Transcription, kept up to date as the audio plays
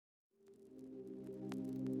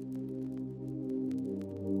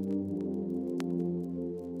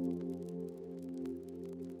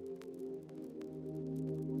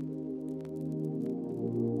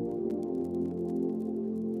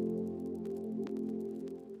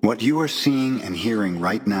What you are seeing and hearing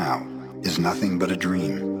right now is nothing but a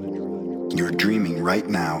dream. You're dreaming right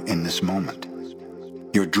now in this moment.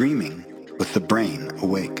 You're dreaming with the brain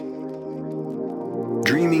awake.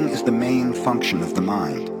 Dreaming is the main function of the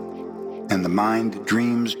mind, and the mind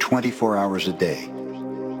dreams 24 hours a day.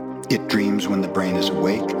 It dreams when the brain is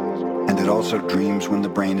awake, and it also dreams when the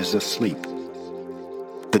brain is asleep.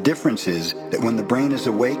 The difference is that when the brain is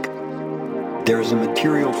awake, there is a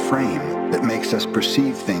material frame that makes us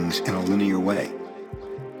perceive things in a linear way.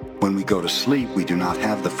 When we go to sleep, we do not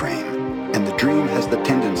have the frame, and the dream has the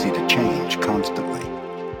tendency to change constantly.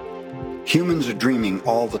 Humans are dreaming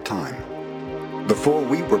all the time. Before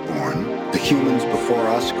we were born, the humans before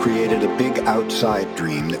us created a big outside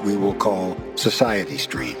dream that we will call society's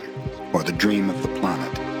dream, or the dream of the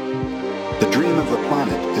planet. The dream of the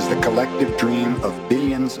planet is the collective dream of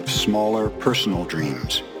billions of smaller personal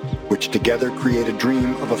dreams, which together create a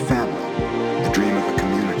dream of a family, a dream of a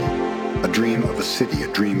community, a dream of a city,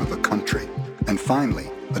 a dream of a country, and finally,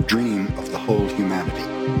 a dream of the whole humanity.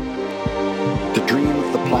 The dream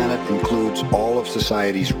of the planet includes all of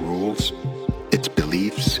society's rules, its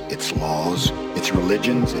beliefs, its laws, its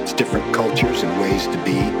religions, its different cultures and ways to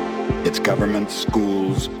be, its governments,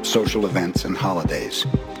 schools, social events, and holidays.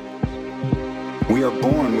 We are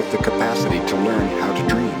born with the capacity to learn how to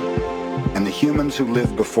dream, and the humans who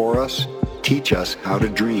live before us teach us how to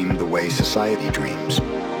dream the way society dreams.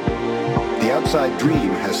 The outside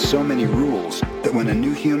dream has so many rules that when a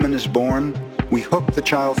new human is born, we hook the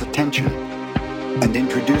child's attention and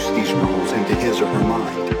introduce these rules into his or her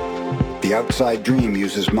mind. The outside dream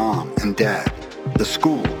uses mom and dad, the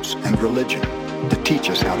schools, and religion to teach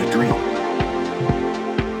us how to dream.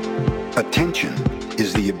 Attention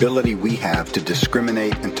is the ability we have to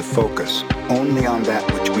discriminate and to focus only on that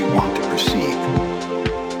which we want to perceive.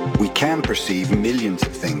 We can perceive millions of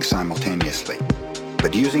things simultaneously,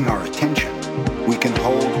 but using our attention, we can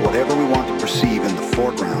hold whatever we want to perceive in the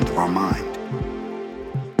foreground of our mind.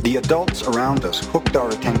 The adults around us hooked our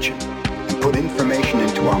attention and put information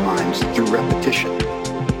into our minds through repetition.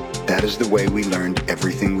 That is the way we learned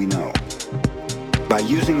everything we know. By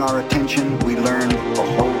using our attention, we learned a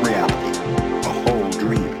whole reality, a whole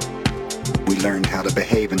dream. We learned how to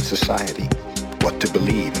behave in society, what to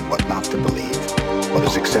believe and what not to believe, what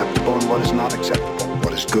is acceptable and what is not acceptable,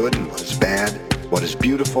 what is good and what is bad, what is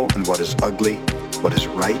beautiful and what is ugly, what is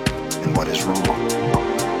right and what is wrong.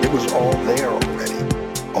 It was all there already,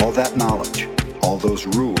 all that knowledge, all those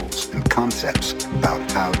rules and concepts about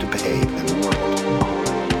how to behave in the world.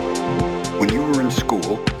 When you were in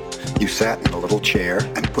school, you sat in a little chair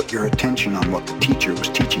and put your attention on what the teacher was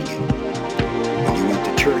teaching you. When you went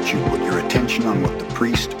to church, you put your attention on what the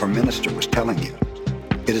priest or minister was telling you.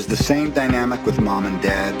 It is the same dynamic with mom and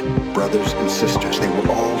dad, brothers and sisters. They were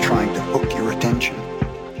all trying to hook your attention.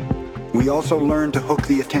 We also learn to hook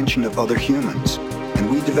the attention of other humans, and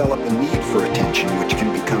we develop a need for attention which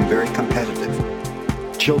can become very competitive.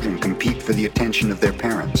 Children compete for the attention of their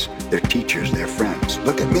parents, their teachers, their friends.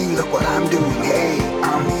 Look at me, look what I'm doing, hey,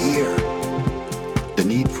 I'm here. The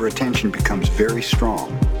need for attention becomes very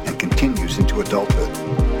strong and continues into adulthood.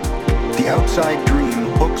 The outside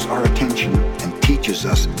dream hooks our attention and teaches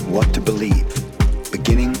us what to believe,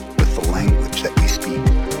 beginning with the language that we speak.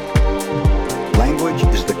 Language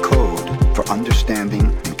is the code for understanding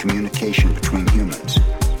and communication between humans.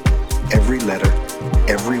 Every letter,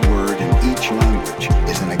 every word in each language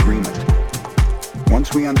is an agreement.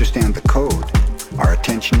 Once we understand the code, our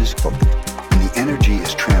attention is hooked, and the energy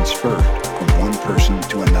is transferred from one person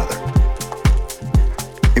to another.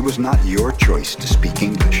 It was not your choice to speak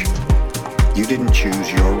English. You didn't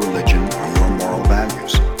choose your religion or your moral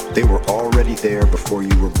values. They were already there before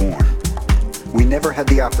you were born. We never had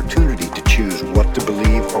the opportunity to choose what to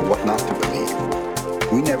believe or what not to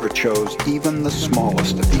believe. We never chose even the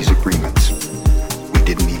smallest of these agreements. We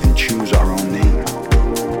didn't even choose our own name.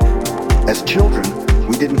 As children,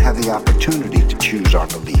 we didn't have the opportunity to choose our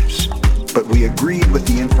beliefs, but we agreed with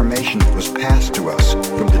the information that was passed to us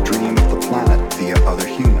from the dream of the planet via other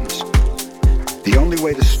humans. The only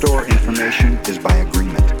way to store information is by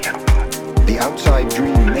agreement. The outside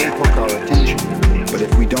dream may hook our attention, but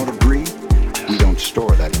if we don't agree, we don't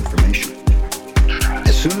store that information.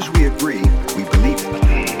 As soon as we agree, we believe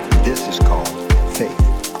it. This is called faith.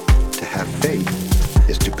 To have faith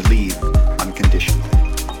is to believe unconditionally.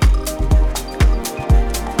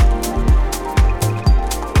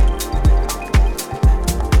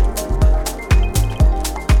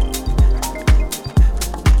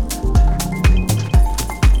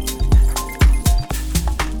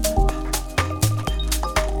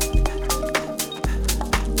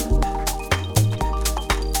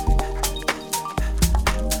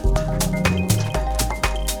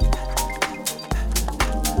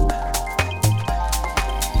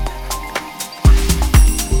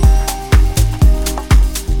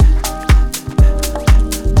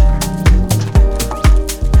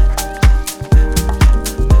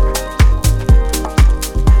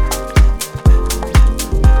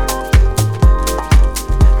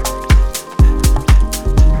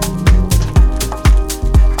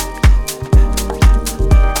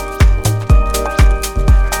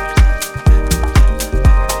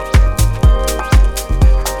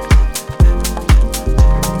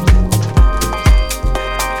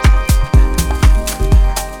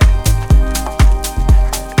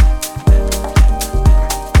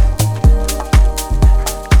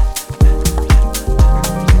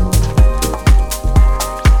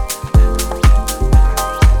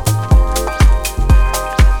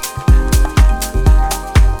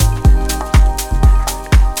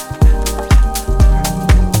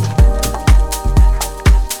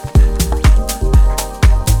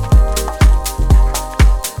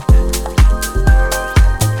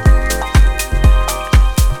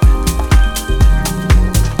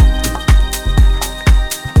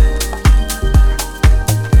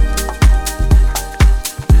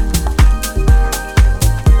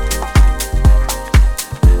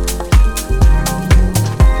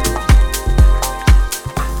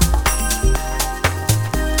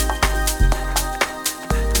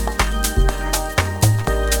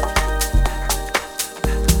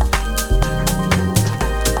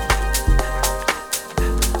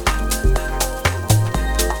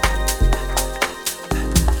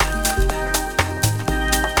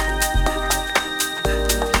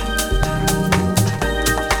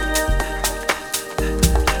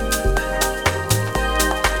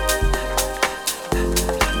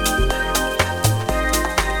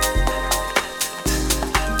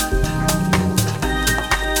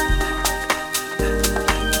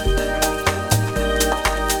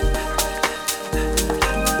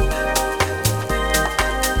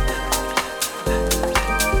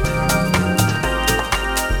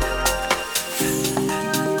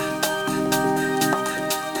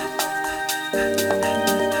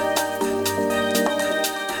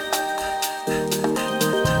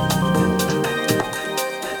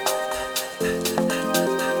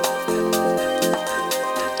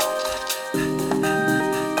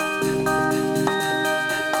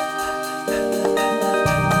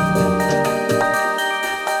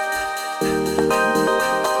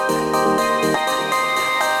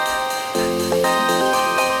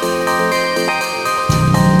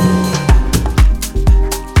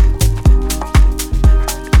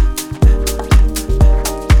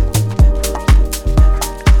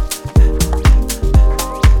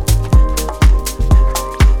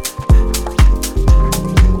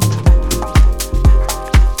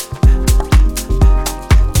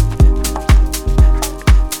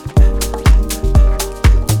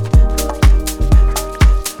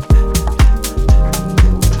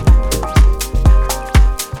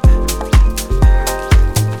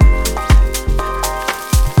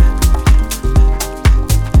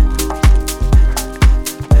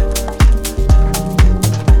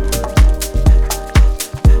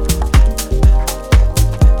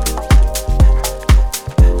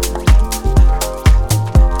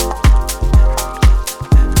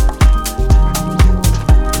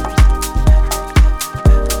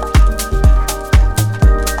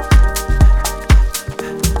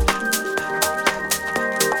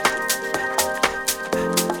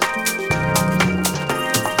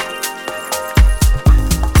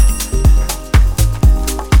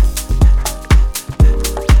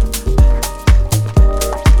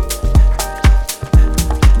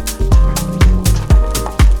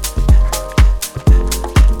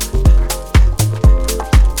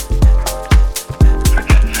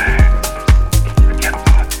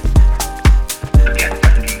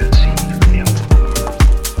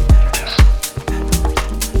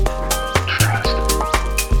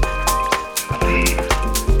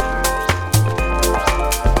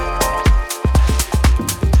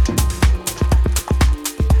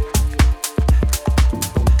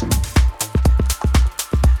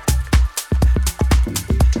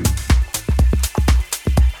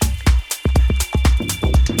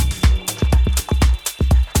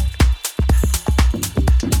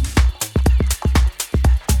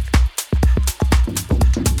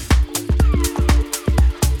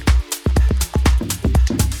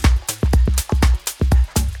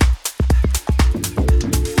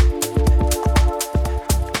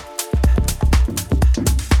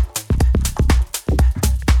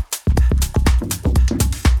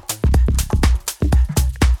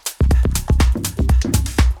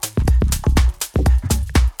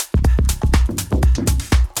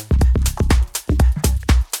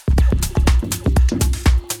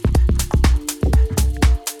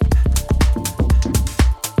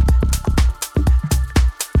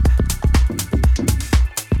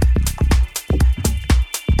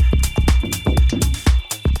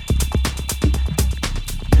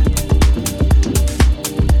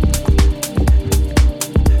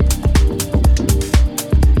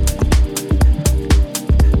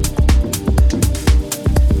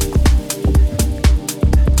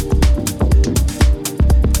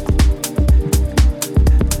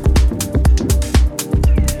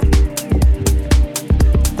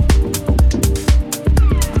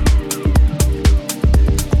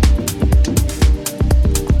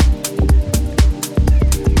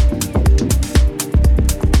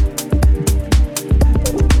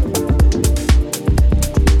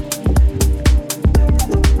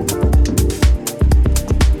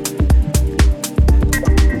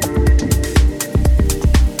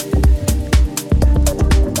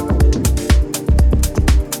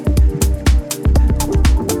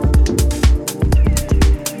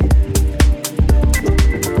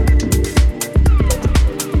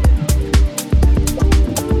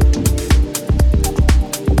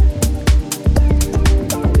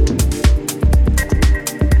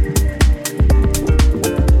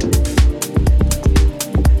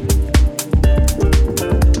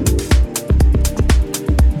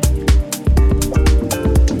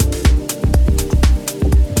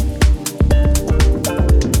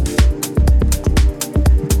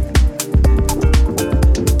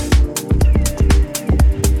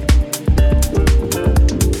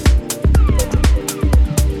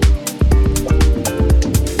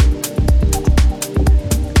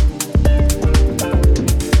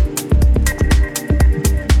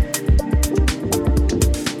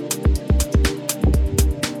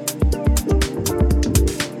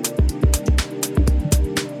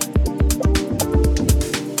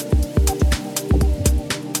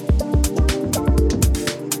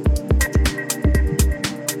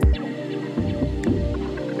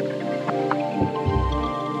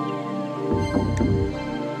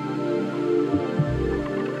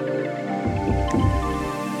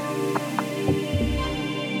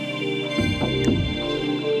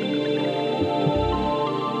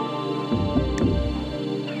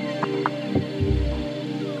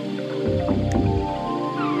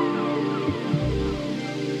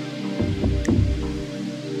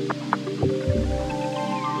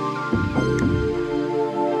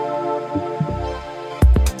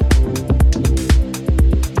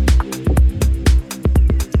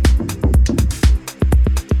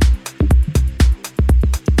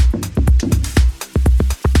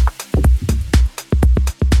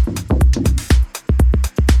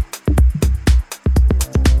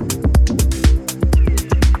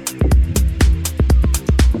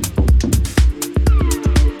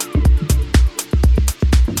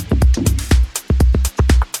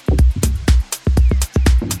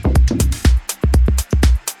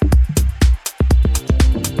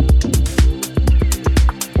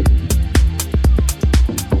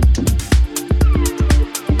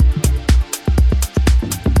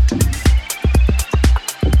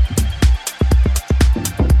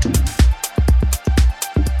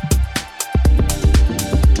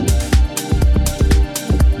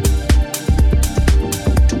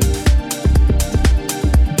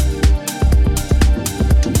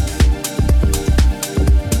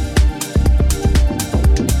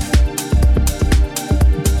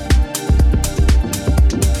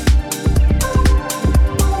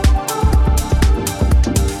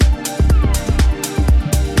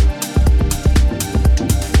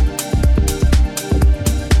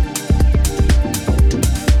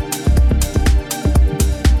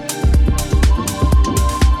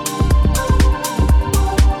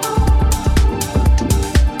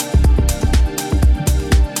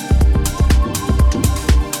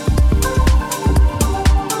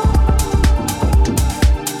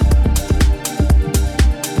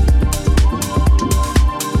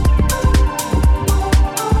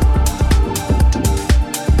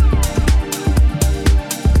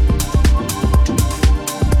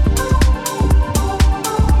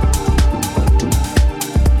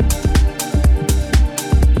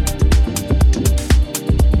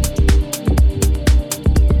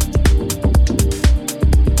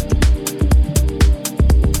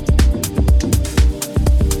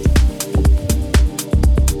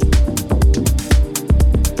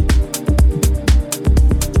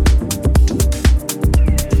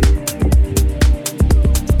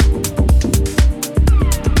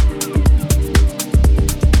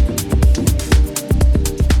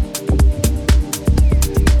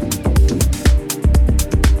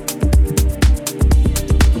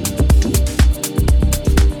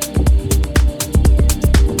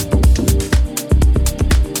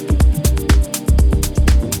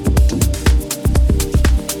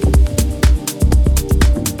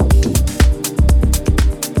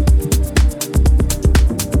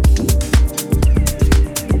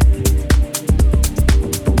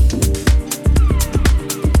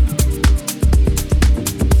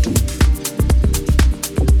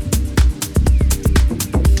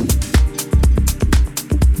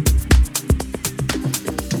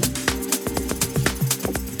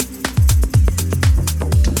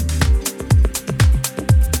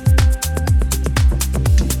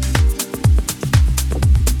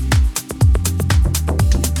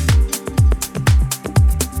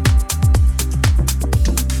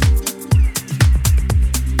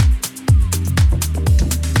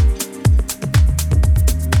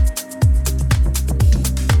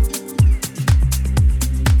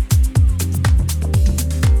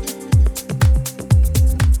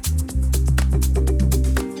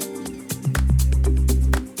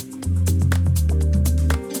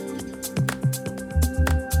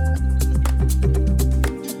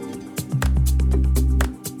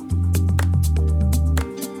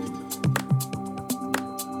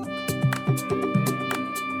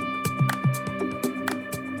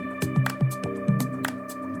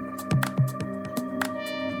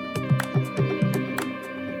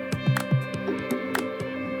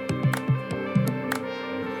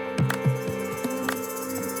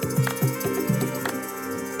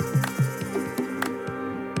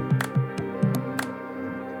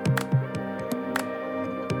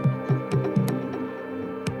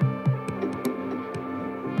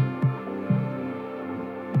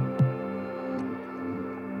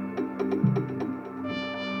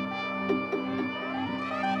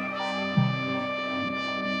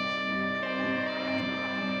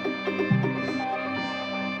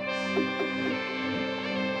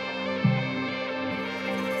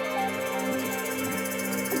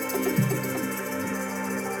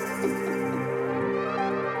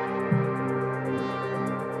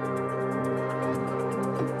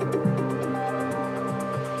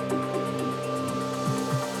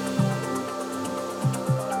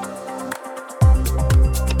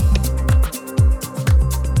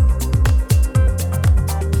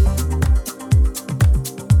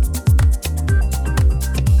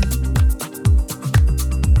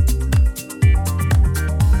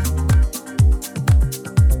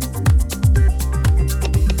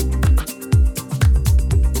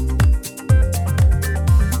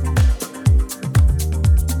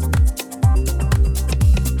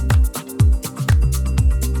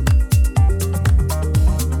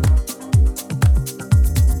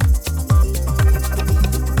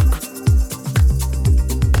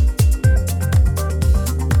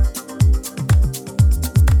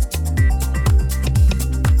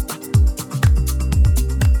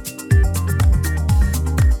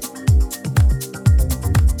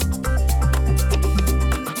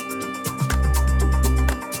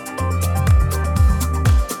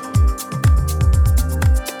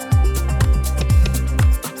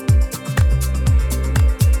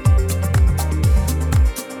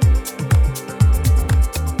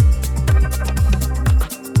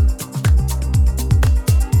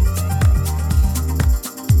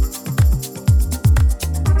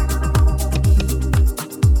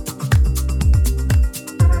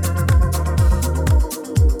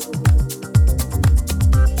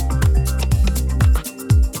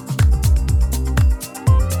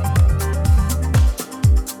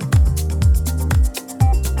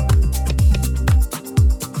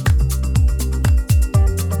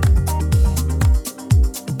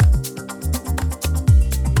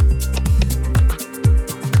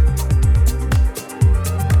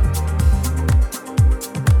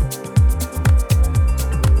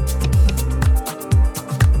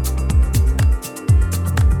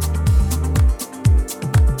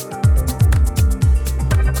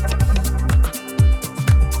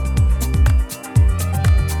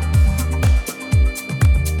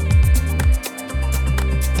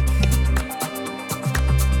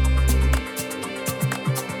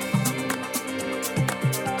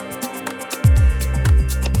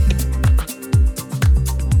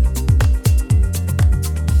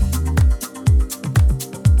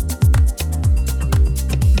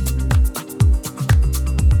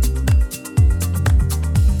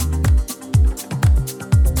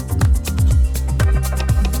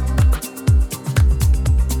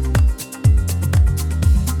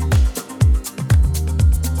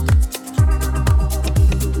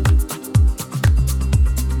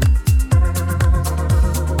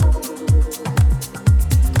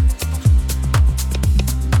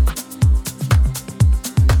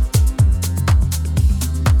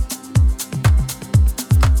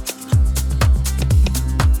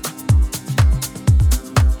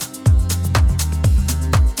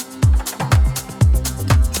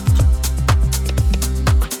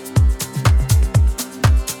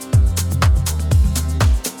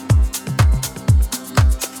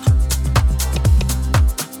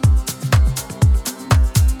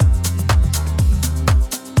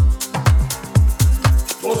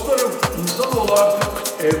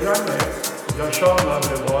 evrenle, yaşamla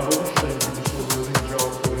ve varoluşla ilgili soruların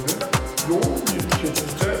cevaplarını yoğun bir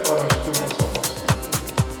şekilde araştırma safhasına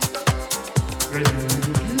ve 20.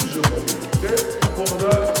 yüzyılla birlikte bu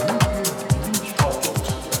konuda büyük bir bilinç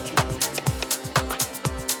patlaması gerçekleşiyor.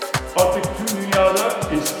 Artık tüm dünyada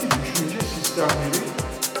eski düşünce sistemleri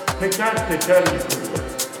teker teker yıkılıyor.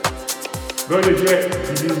 Böylece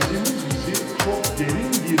bilincimiz bizi çok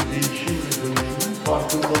derin bir değişim ve dönüşümün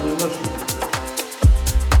farkındalığına sürüklüyor.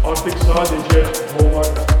 Artık sadece doğmak,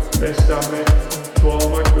 beslenmek,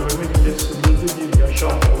 çoğalmak, görmek ile sınırlı bir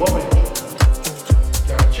yaşam olamayacak.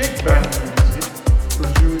 Gerçek benliğimizi,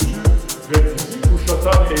 özümüzü ve bizi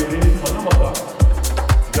kuşatan evreni tanımadan,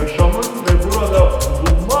 yaşamın ve burada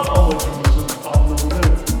bulunma amacımızın anlamını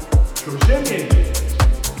çözemeyeceğiz.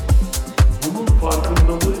 Bunun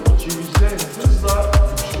farkındalığı içimizde hızla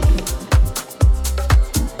yükseliyor.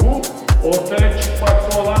 Bu ortaya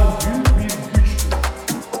çıkmakta olan büyük bir güçtür.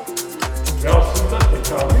 Ve aslında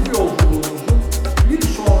tekamül yolculuğumuzun bir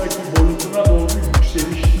sonraki boyutuna doğru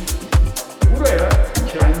yükseliştir. Buraya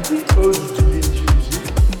kendi öz bilincimizi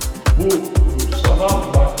bu sanal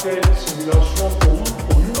madde simülasyon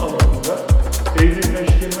oyun alanında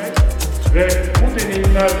evrimleştirmek ve bu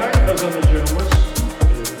deneyimlerden kazanacağımız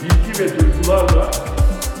bilgi bilgi ve duygularla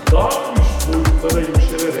daha üst boyutlara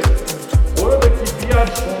yükselerek oradaki diğer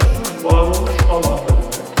sonsuz varoluş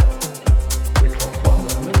alanlarını ve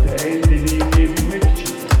katmanlarını deneyimleyebilmek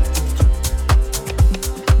için.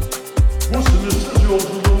 Bu sınırsız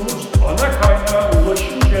yolculuğumuz ana kaynağa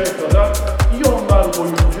ulaşıncaya kadar iyonlar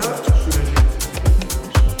boyunca sürecek.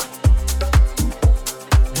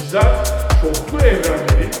 Bizler çoklu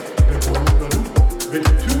evrenlerin ve boyutların ve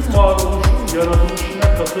tüm varoluşun yaratılışına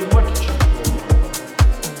katılmak için doğduk.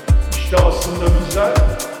 İşte aslında bizler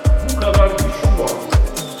bu kadar güçlü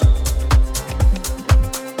varlıklarız.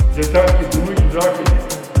 Yeter ki bunu idrak edip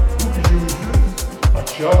bu gücümüzü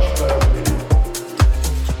açığa çıkarabilelim.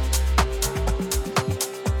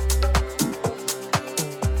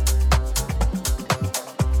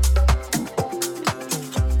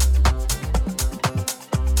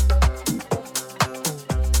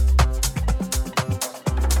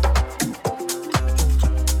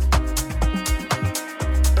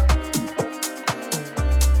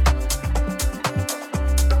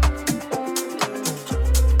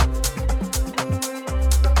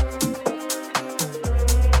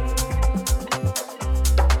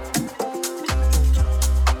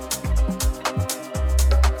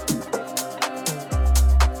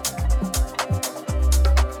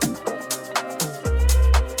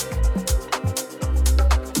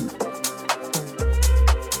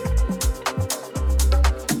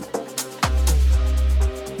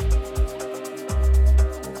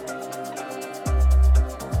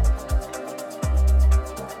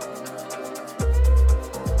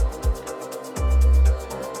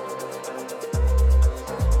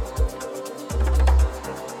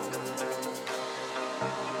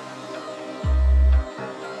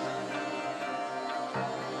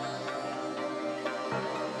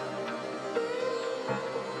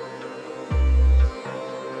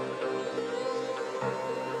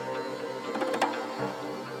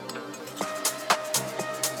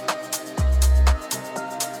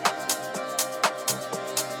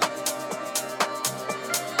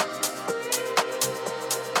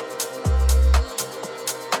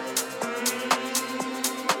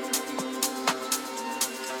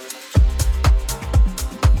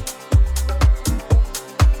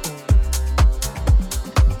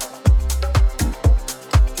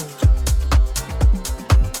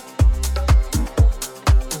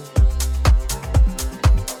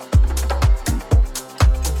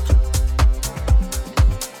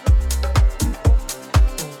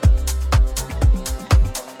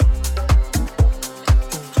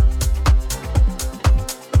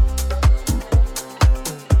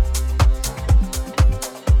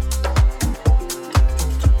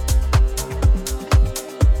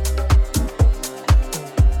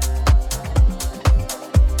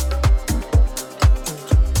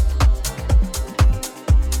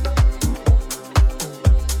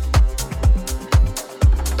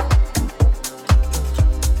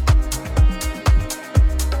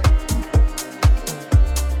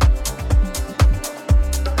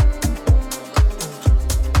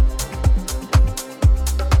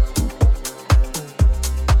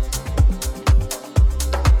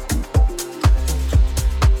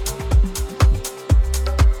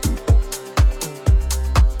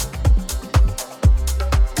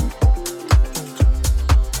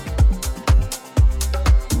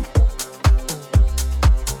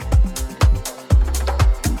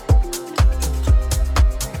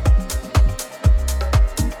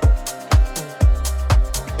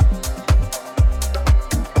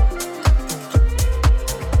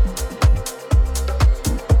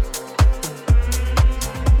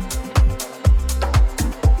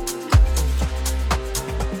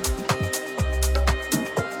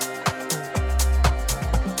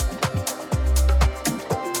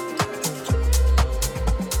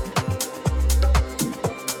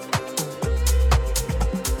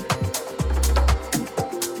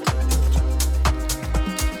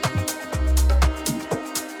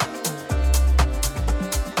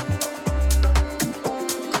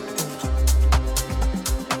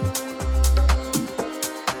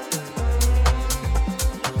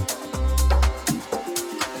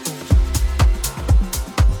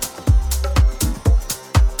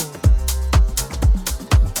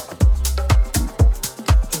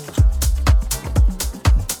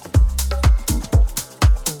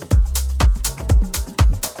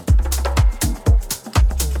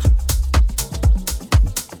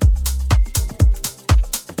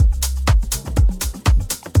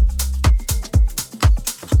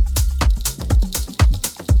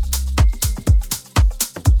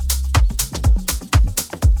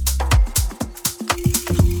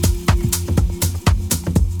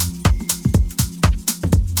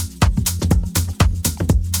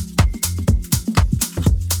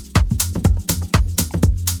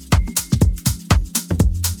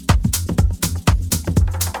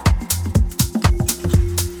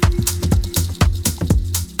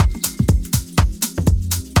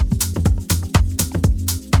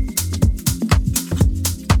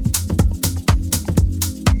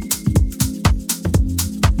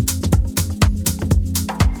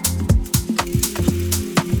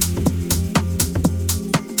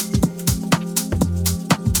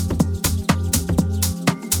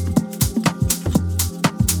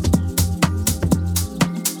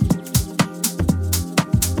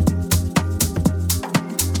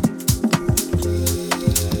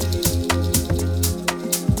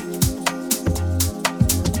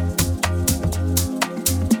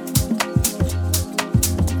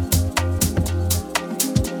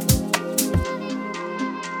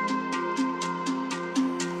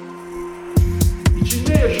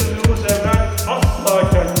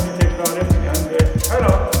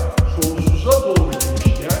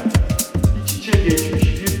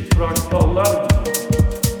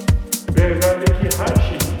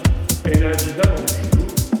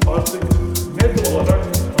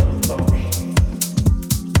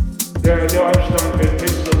 Einstein ve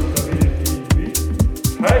Tesla'nın da belirttiği gibi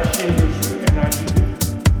her şeyin özü enerjidir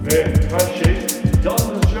ve her şey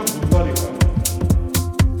yalnızca bunlar ibaret.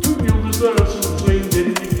 Tüm yıldızlar arası uzayın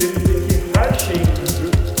derinliklerindeki her şeyin özü,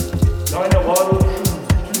 yani varoluşun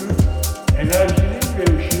bütünü, enerjinin ve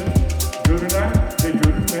ışığın görünen ve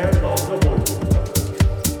görünmeyen dalga boylarındadır.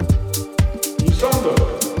 İnsan da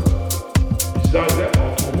öyle. Bizler de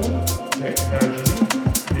atomun ve enerjinin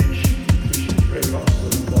değişik titreşim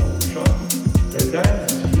frekanslarından oluşan beden,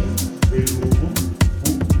 zihin ve ruhun bu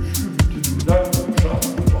üçlü bütününden oluşan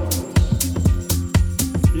bir varlığız.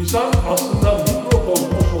 İnsan aslında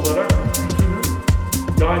mikrokozmos olarak bütünü,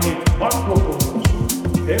 yani makrokozmosun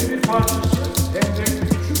hem bir parçası hem de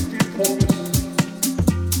küçük bir kopyasıdır.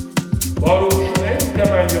 Varoluşun en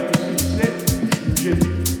temel yapısı ise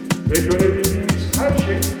düşüncedir ve görebildiğimiz her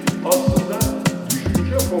şey aslında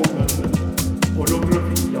düşünce formlarının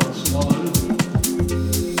holografik yansımalarıdır.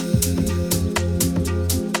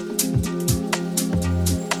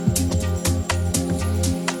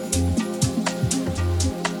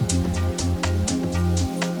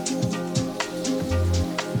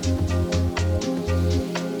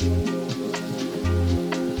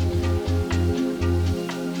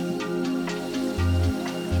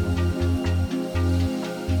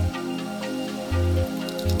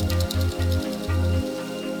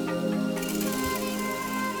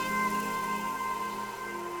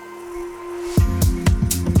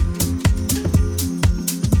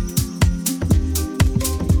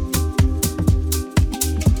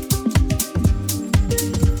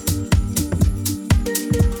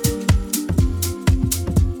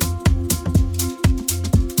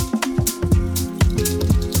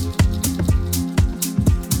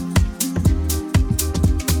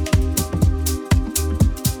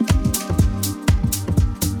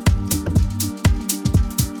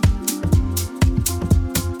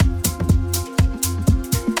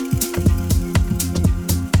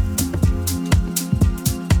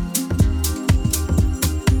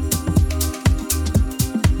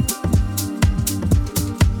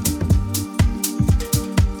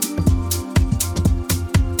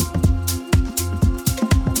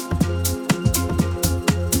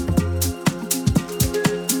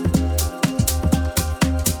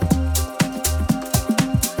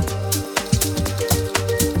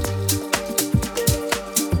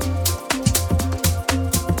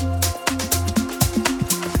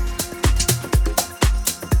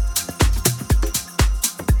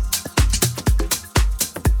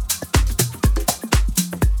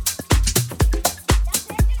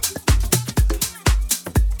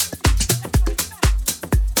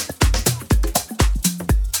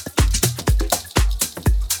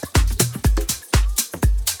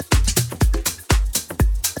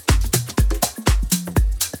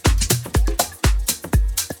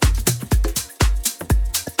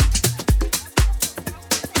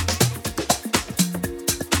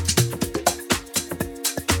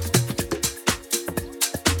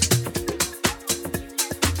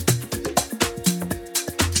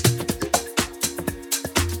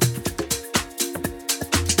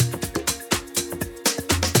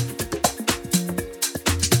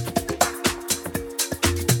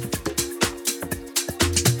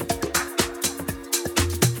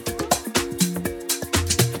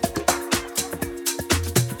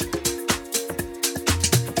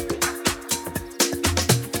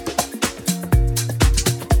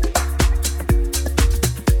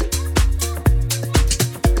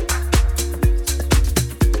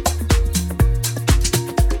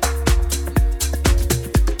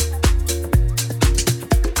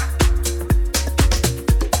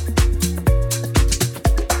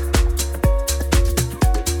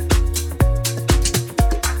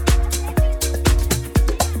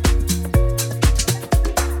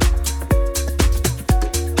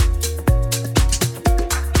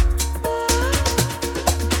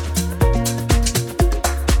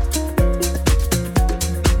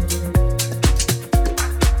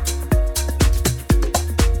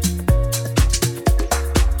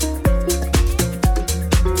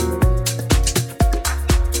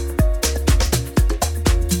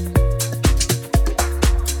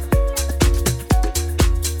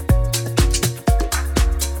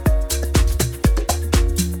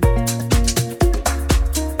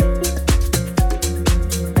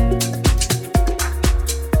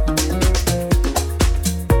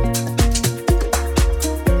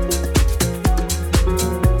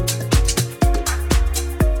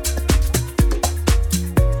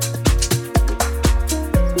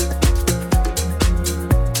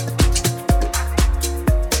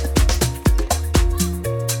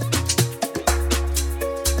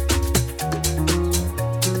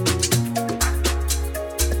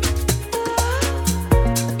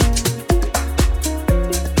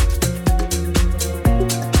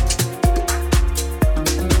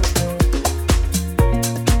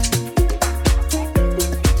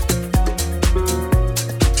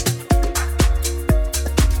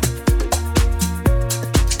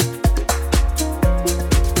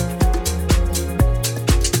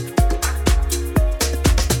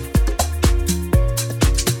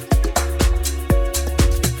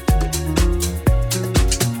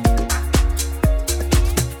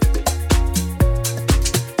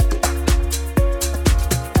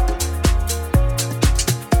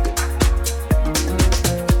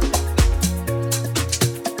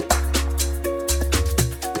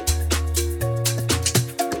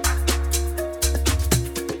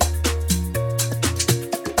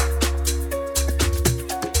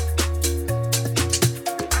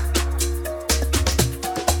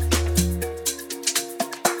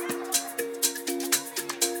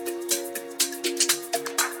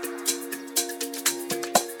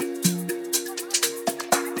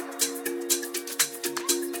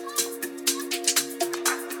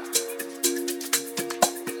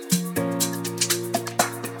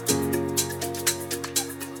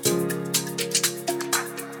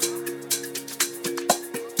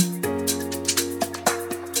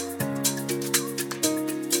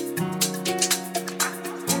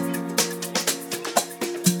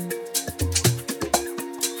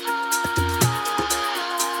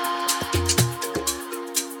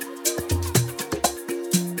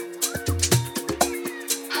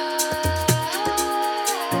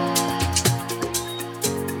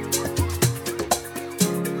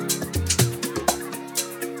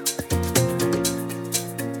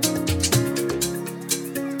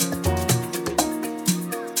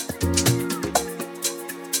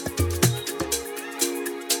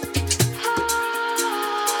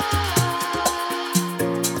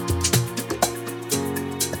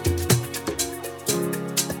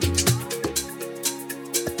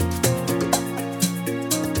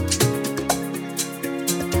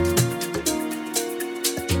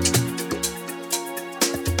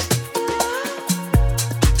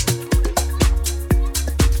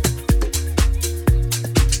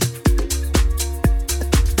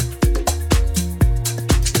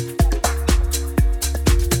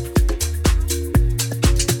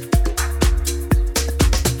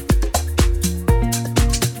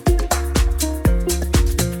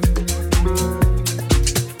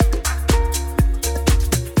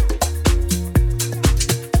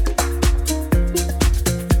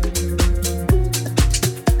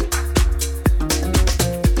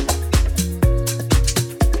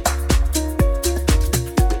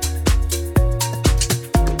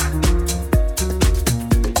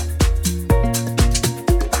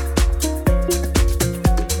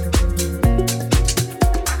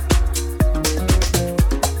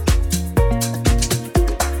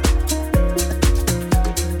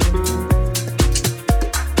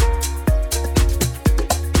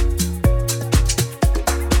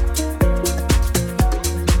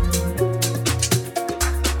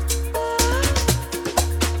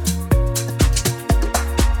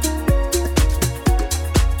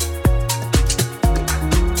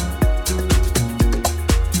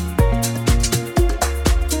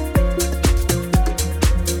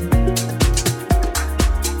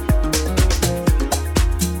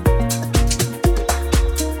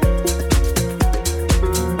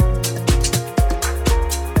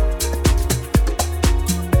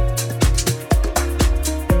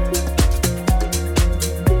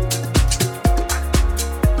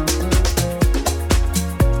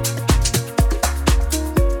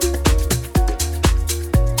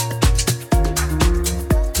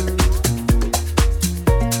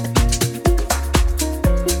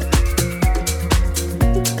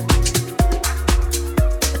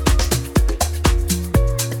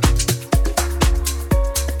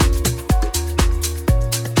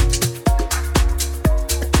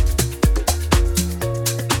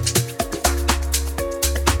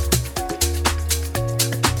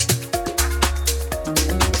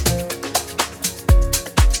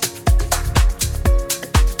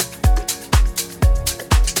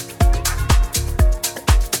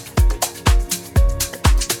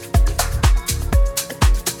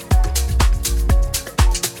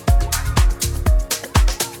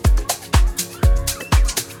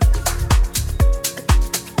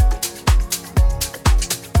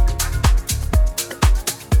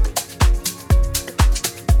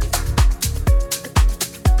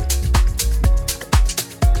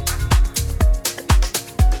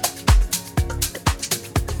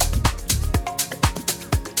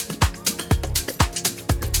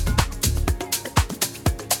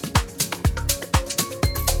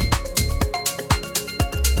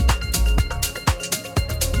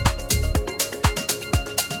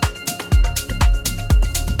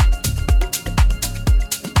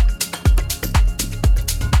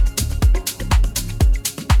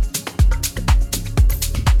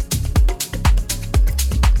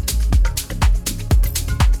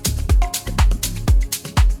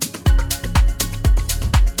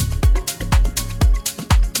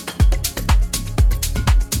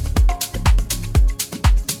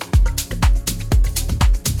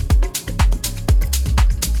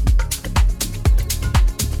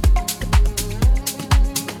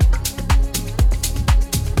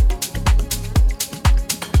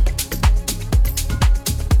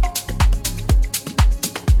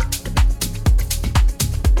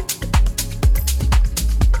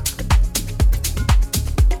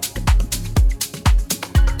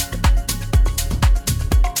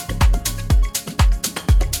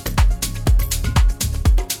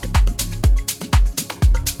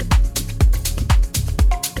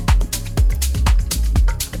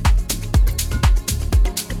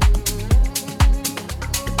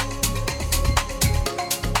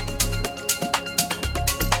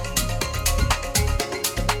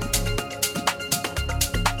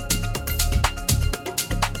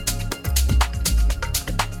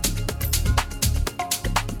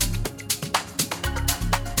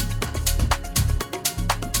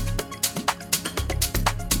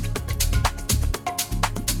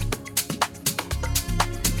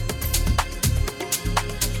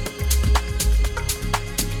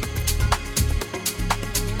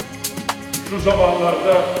 Şu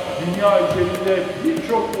zamanlarda dünya üzerinde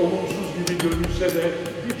birçok olumsuz gibi görünse de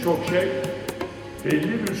birçok şey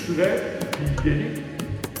belli bir süre bilgelik,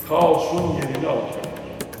 kaosun yerini alacaktır.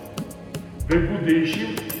 Ve bu değişim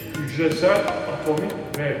hücresel, atomik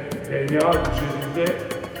ve DNA üzerinde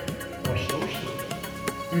başlamıştır.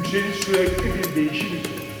 Yükseliş sürekli bir değişim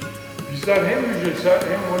için. Bizler hem hücresel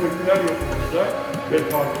hem moleküler yapımızda ve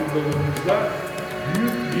farkındalığımızda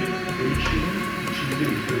büyük bir değişimin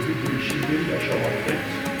içindeyiz ve bu değişimleri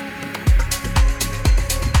yaşamaktayız.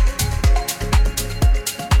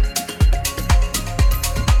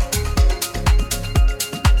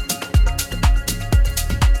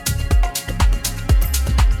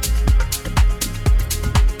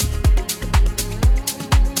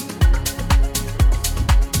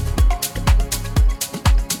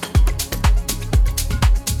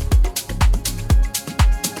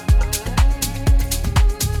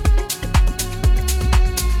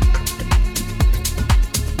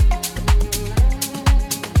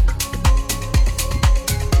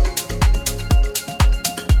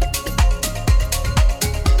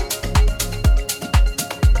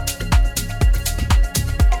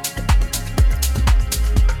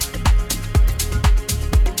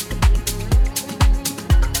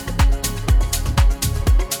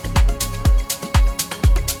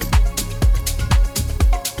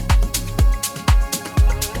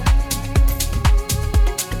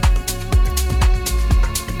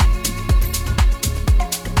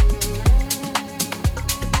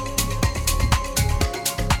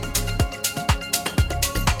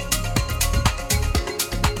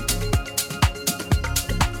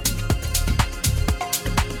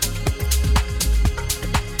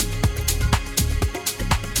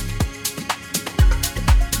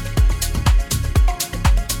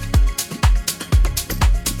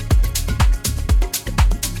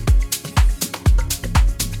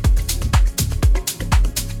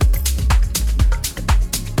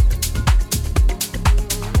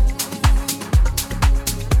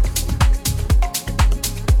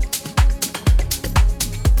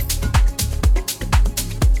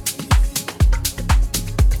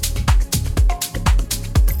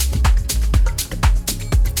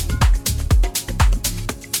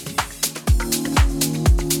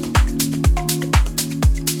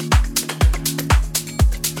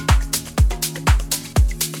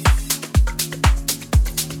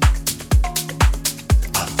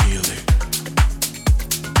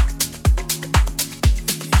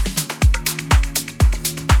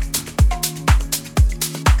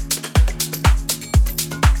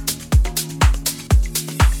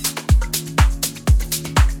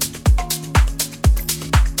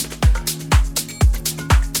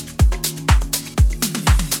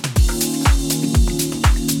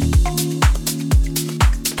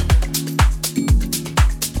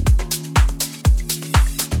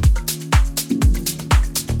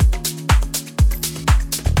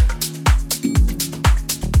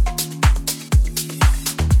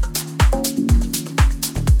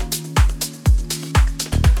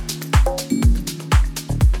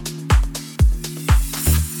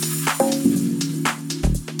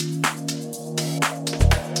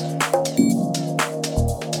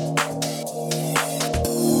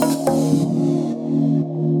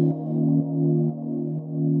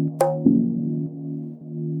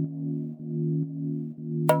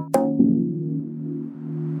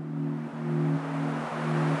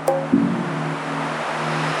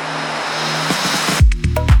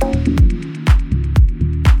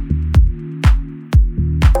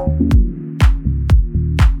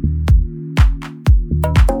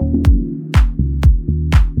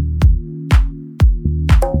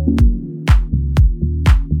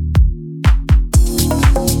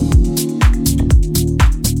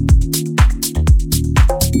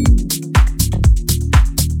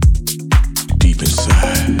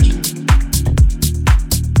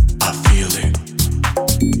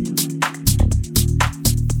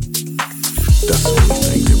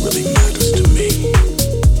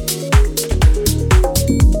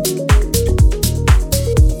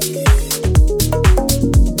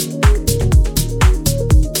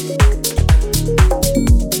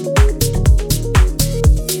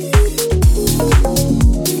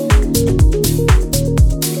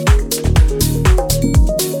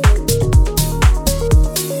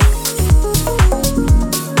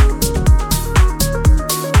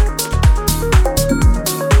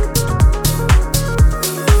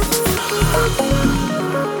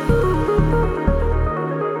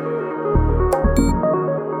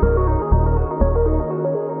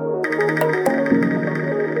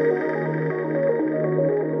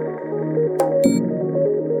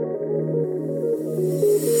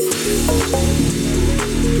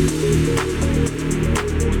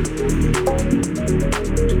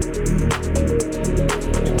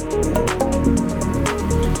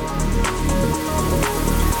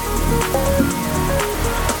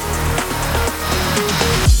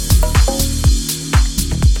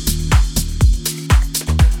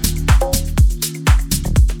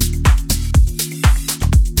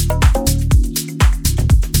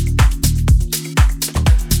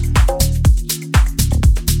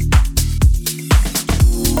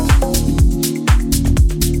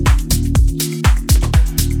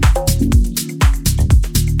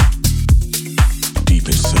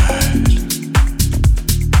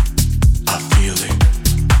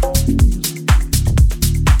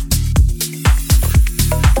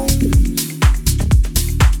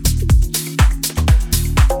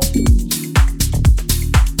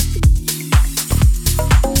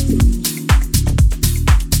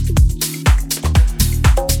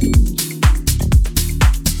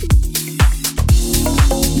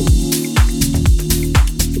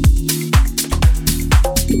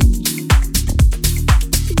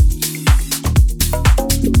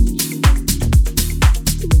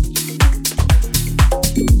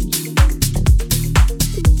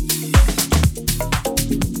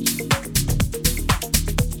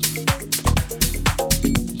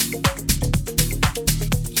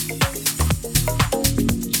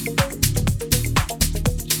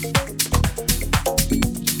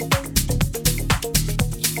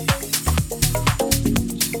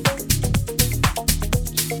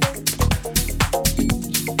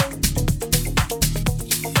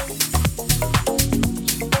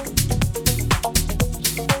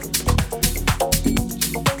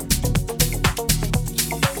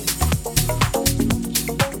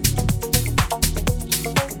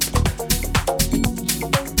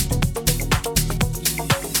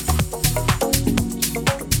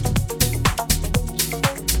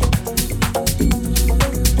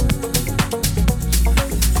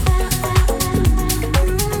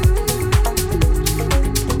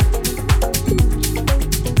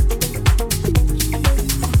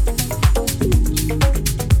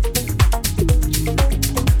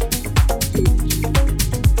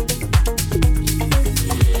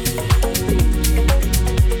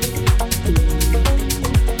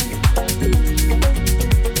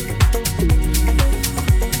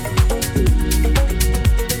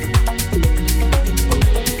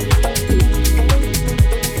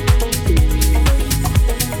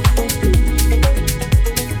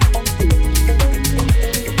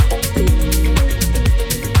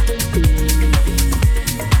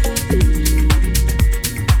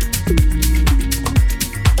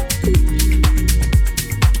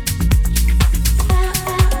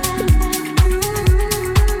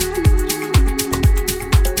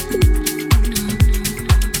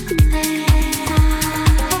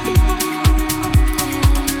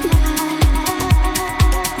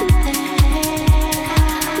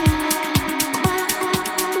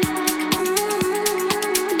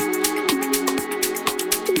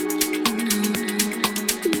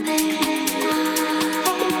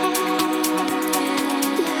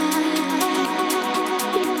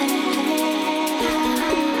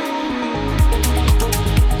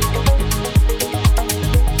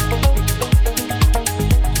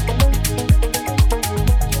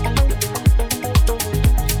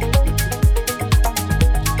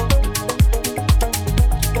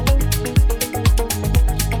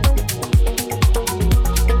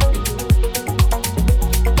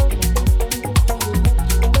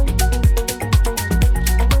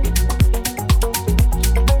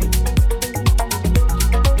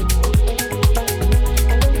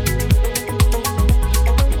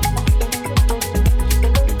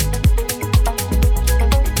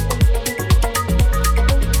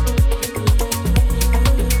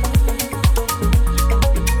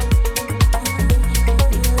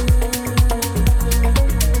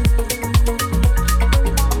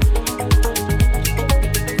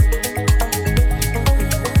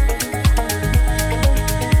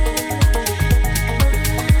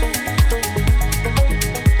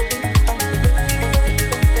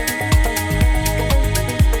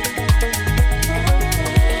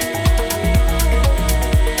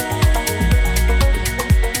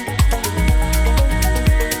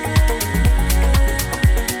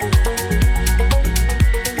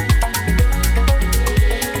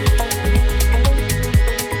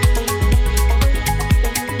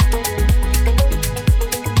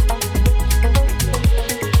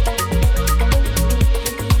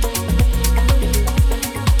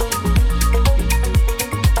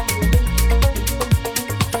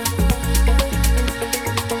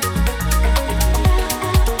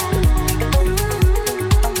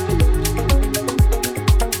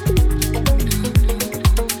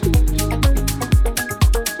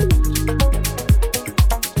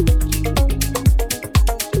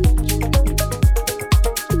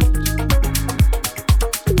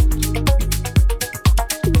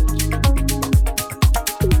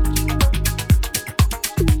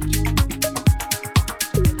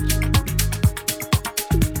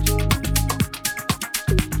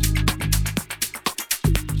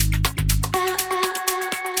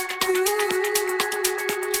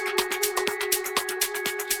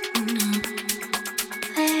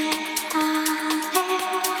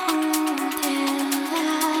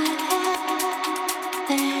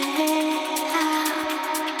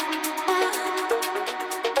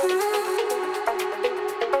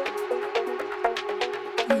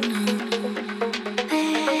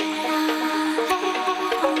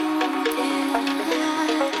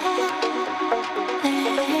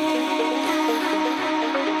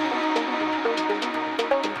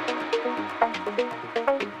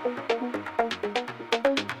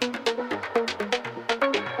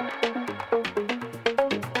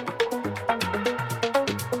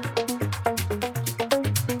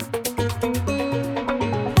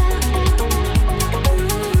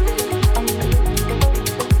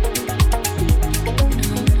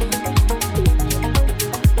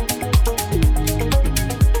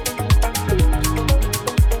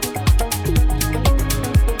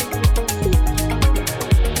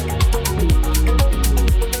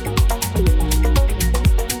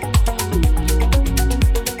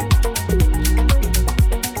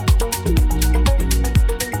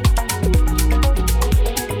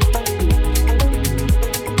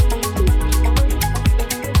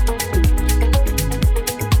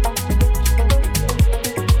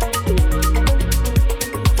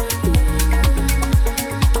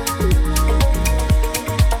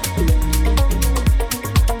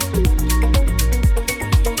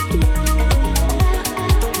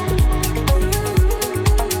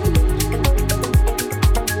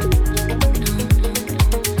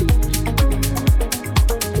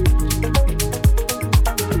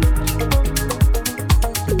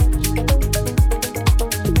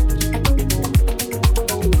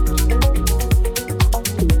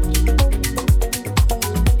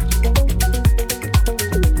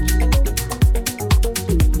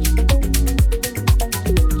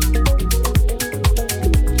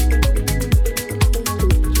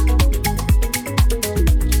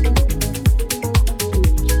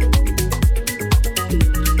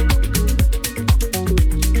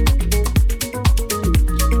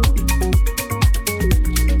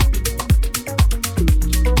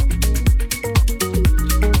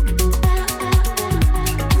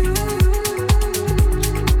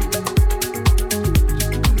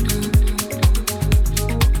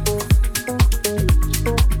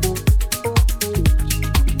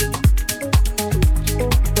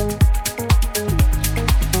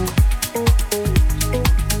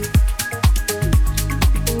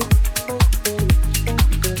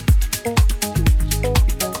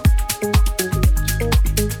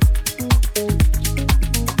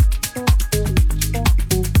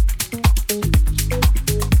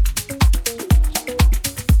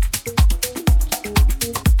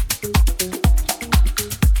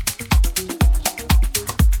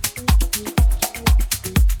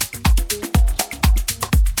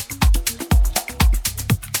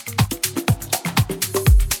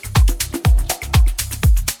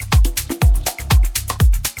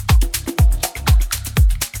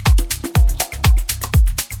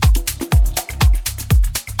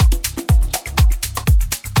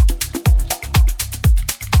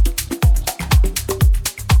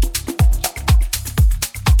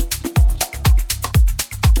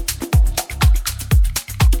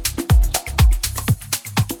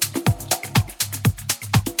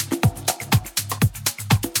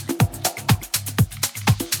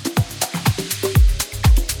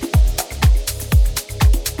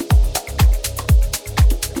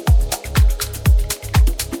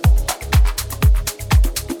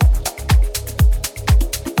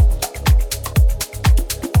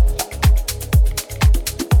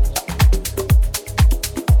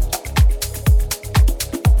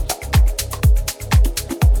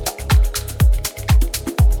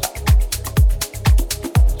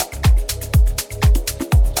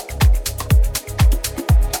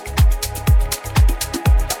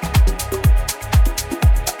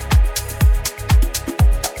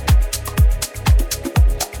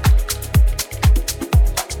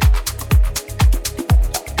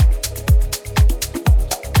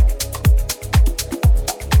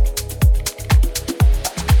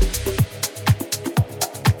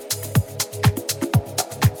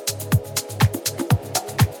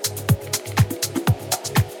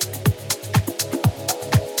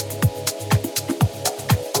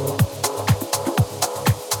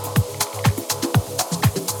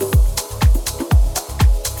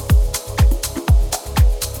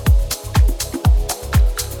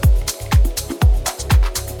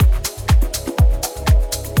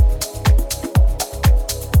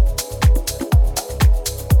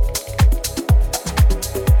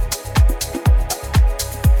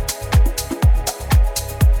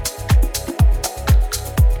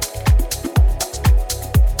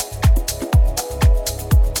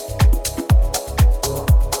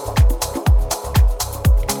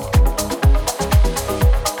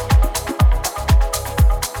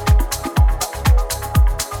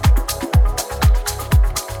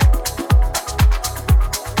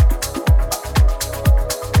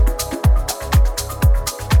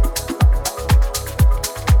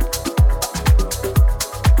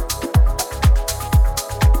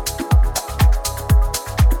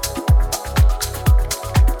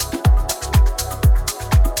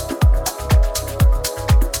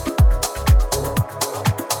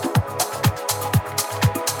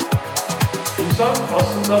 İnsan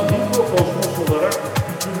aslında mikrokosmos olarak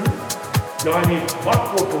bütünün, yani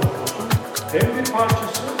makrokosmosun hem bir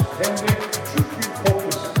parçası hem de küçük bir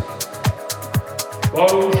kopyası.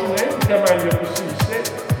 Varoluşun en temel yapısı ise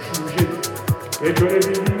düşüncedir. Ve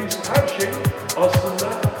görebildiğimiz her şey aslında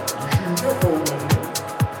düşünce formlarının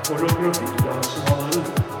holografik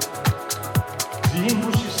yansımalarıdır. Zihin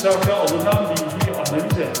bu sistemde alınan bilgiyi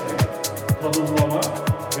analiz etme, tanımlama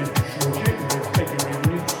ve düşünce üretme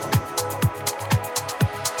görevini tutar.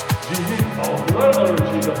 Zihnin algılar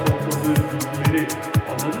aracıyla topladığı bilgileri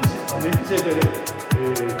analiz ederek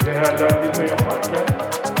değerlendirme yaparken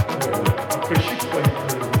akaşik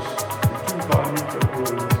kayıtlarımız, bütün karmik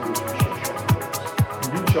yapılarımız, geçmiş yaşamlarımız,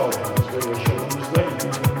 bilinçaltımız ve yaşamımızda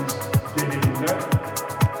edindiğimiz deneyimler,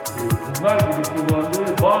 bunlar gibi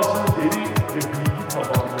kullandığı bazı veri ve bilgi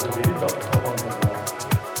tabanları, veri tabanları var.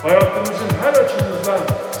 Hayatımızın her açınızdan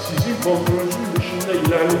sizin kontrolünüzün dışında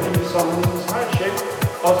ilerlediğini sandığınız her şey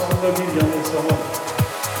aslında bir yanılsamadır.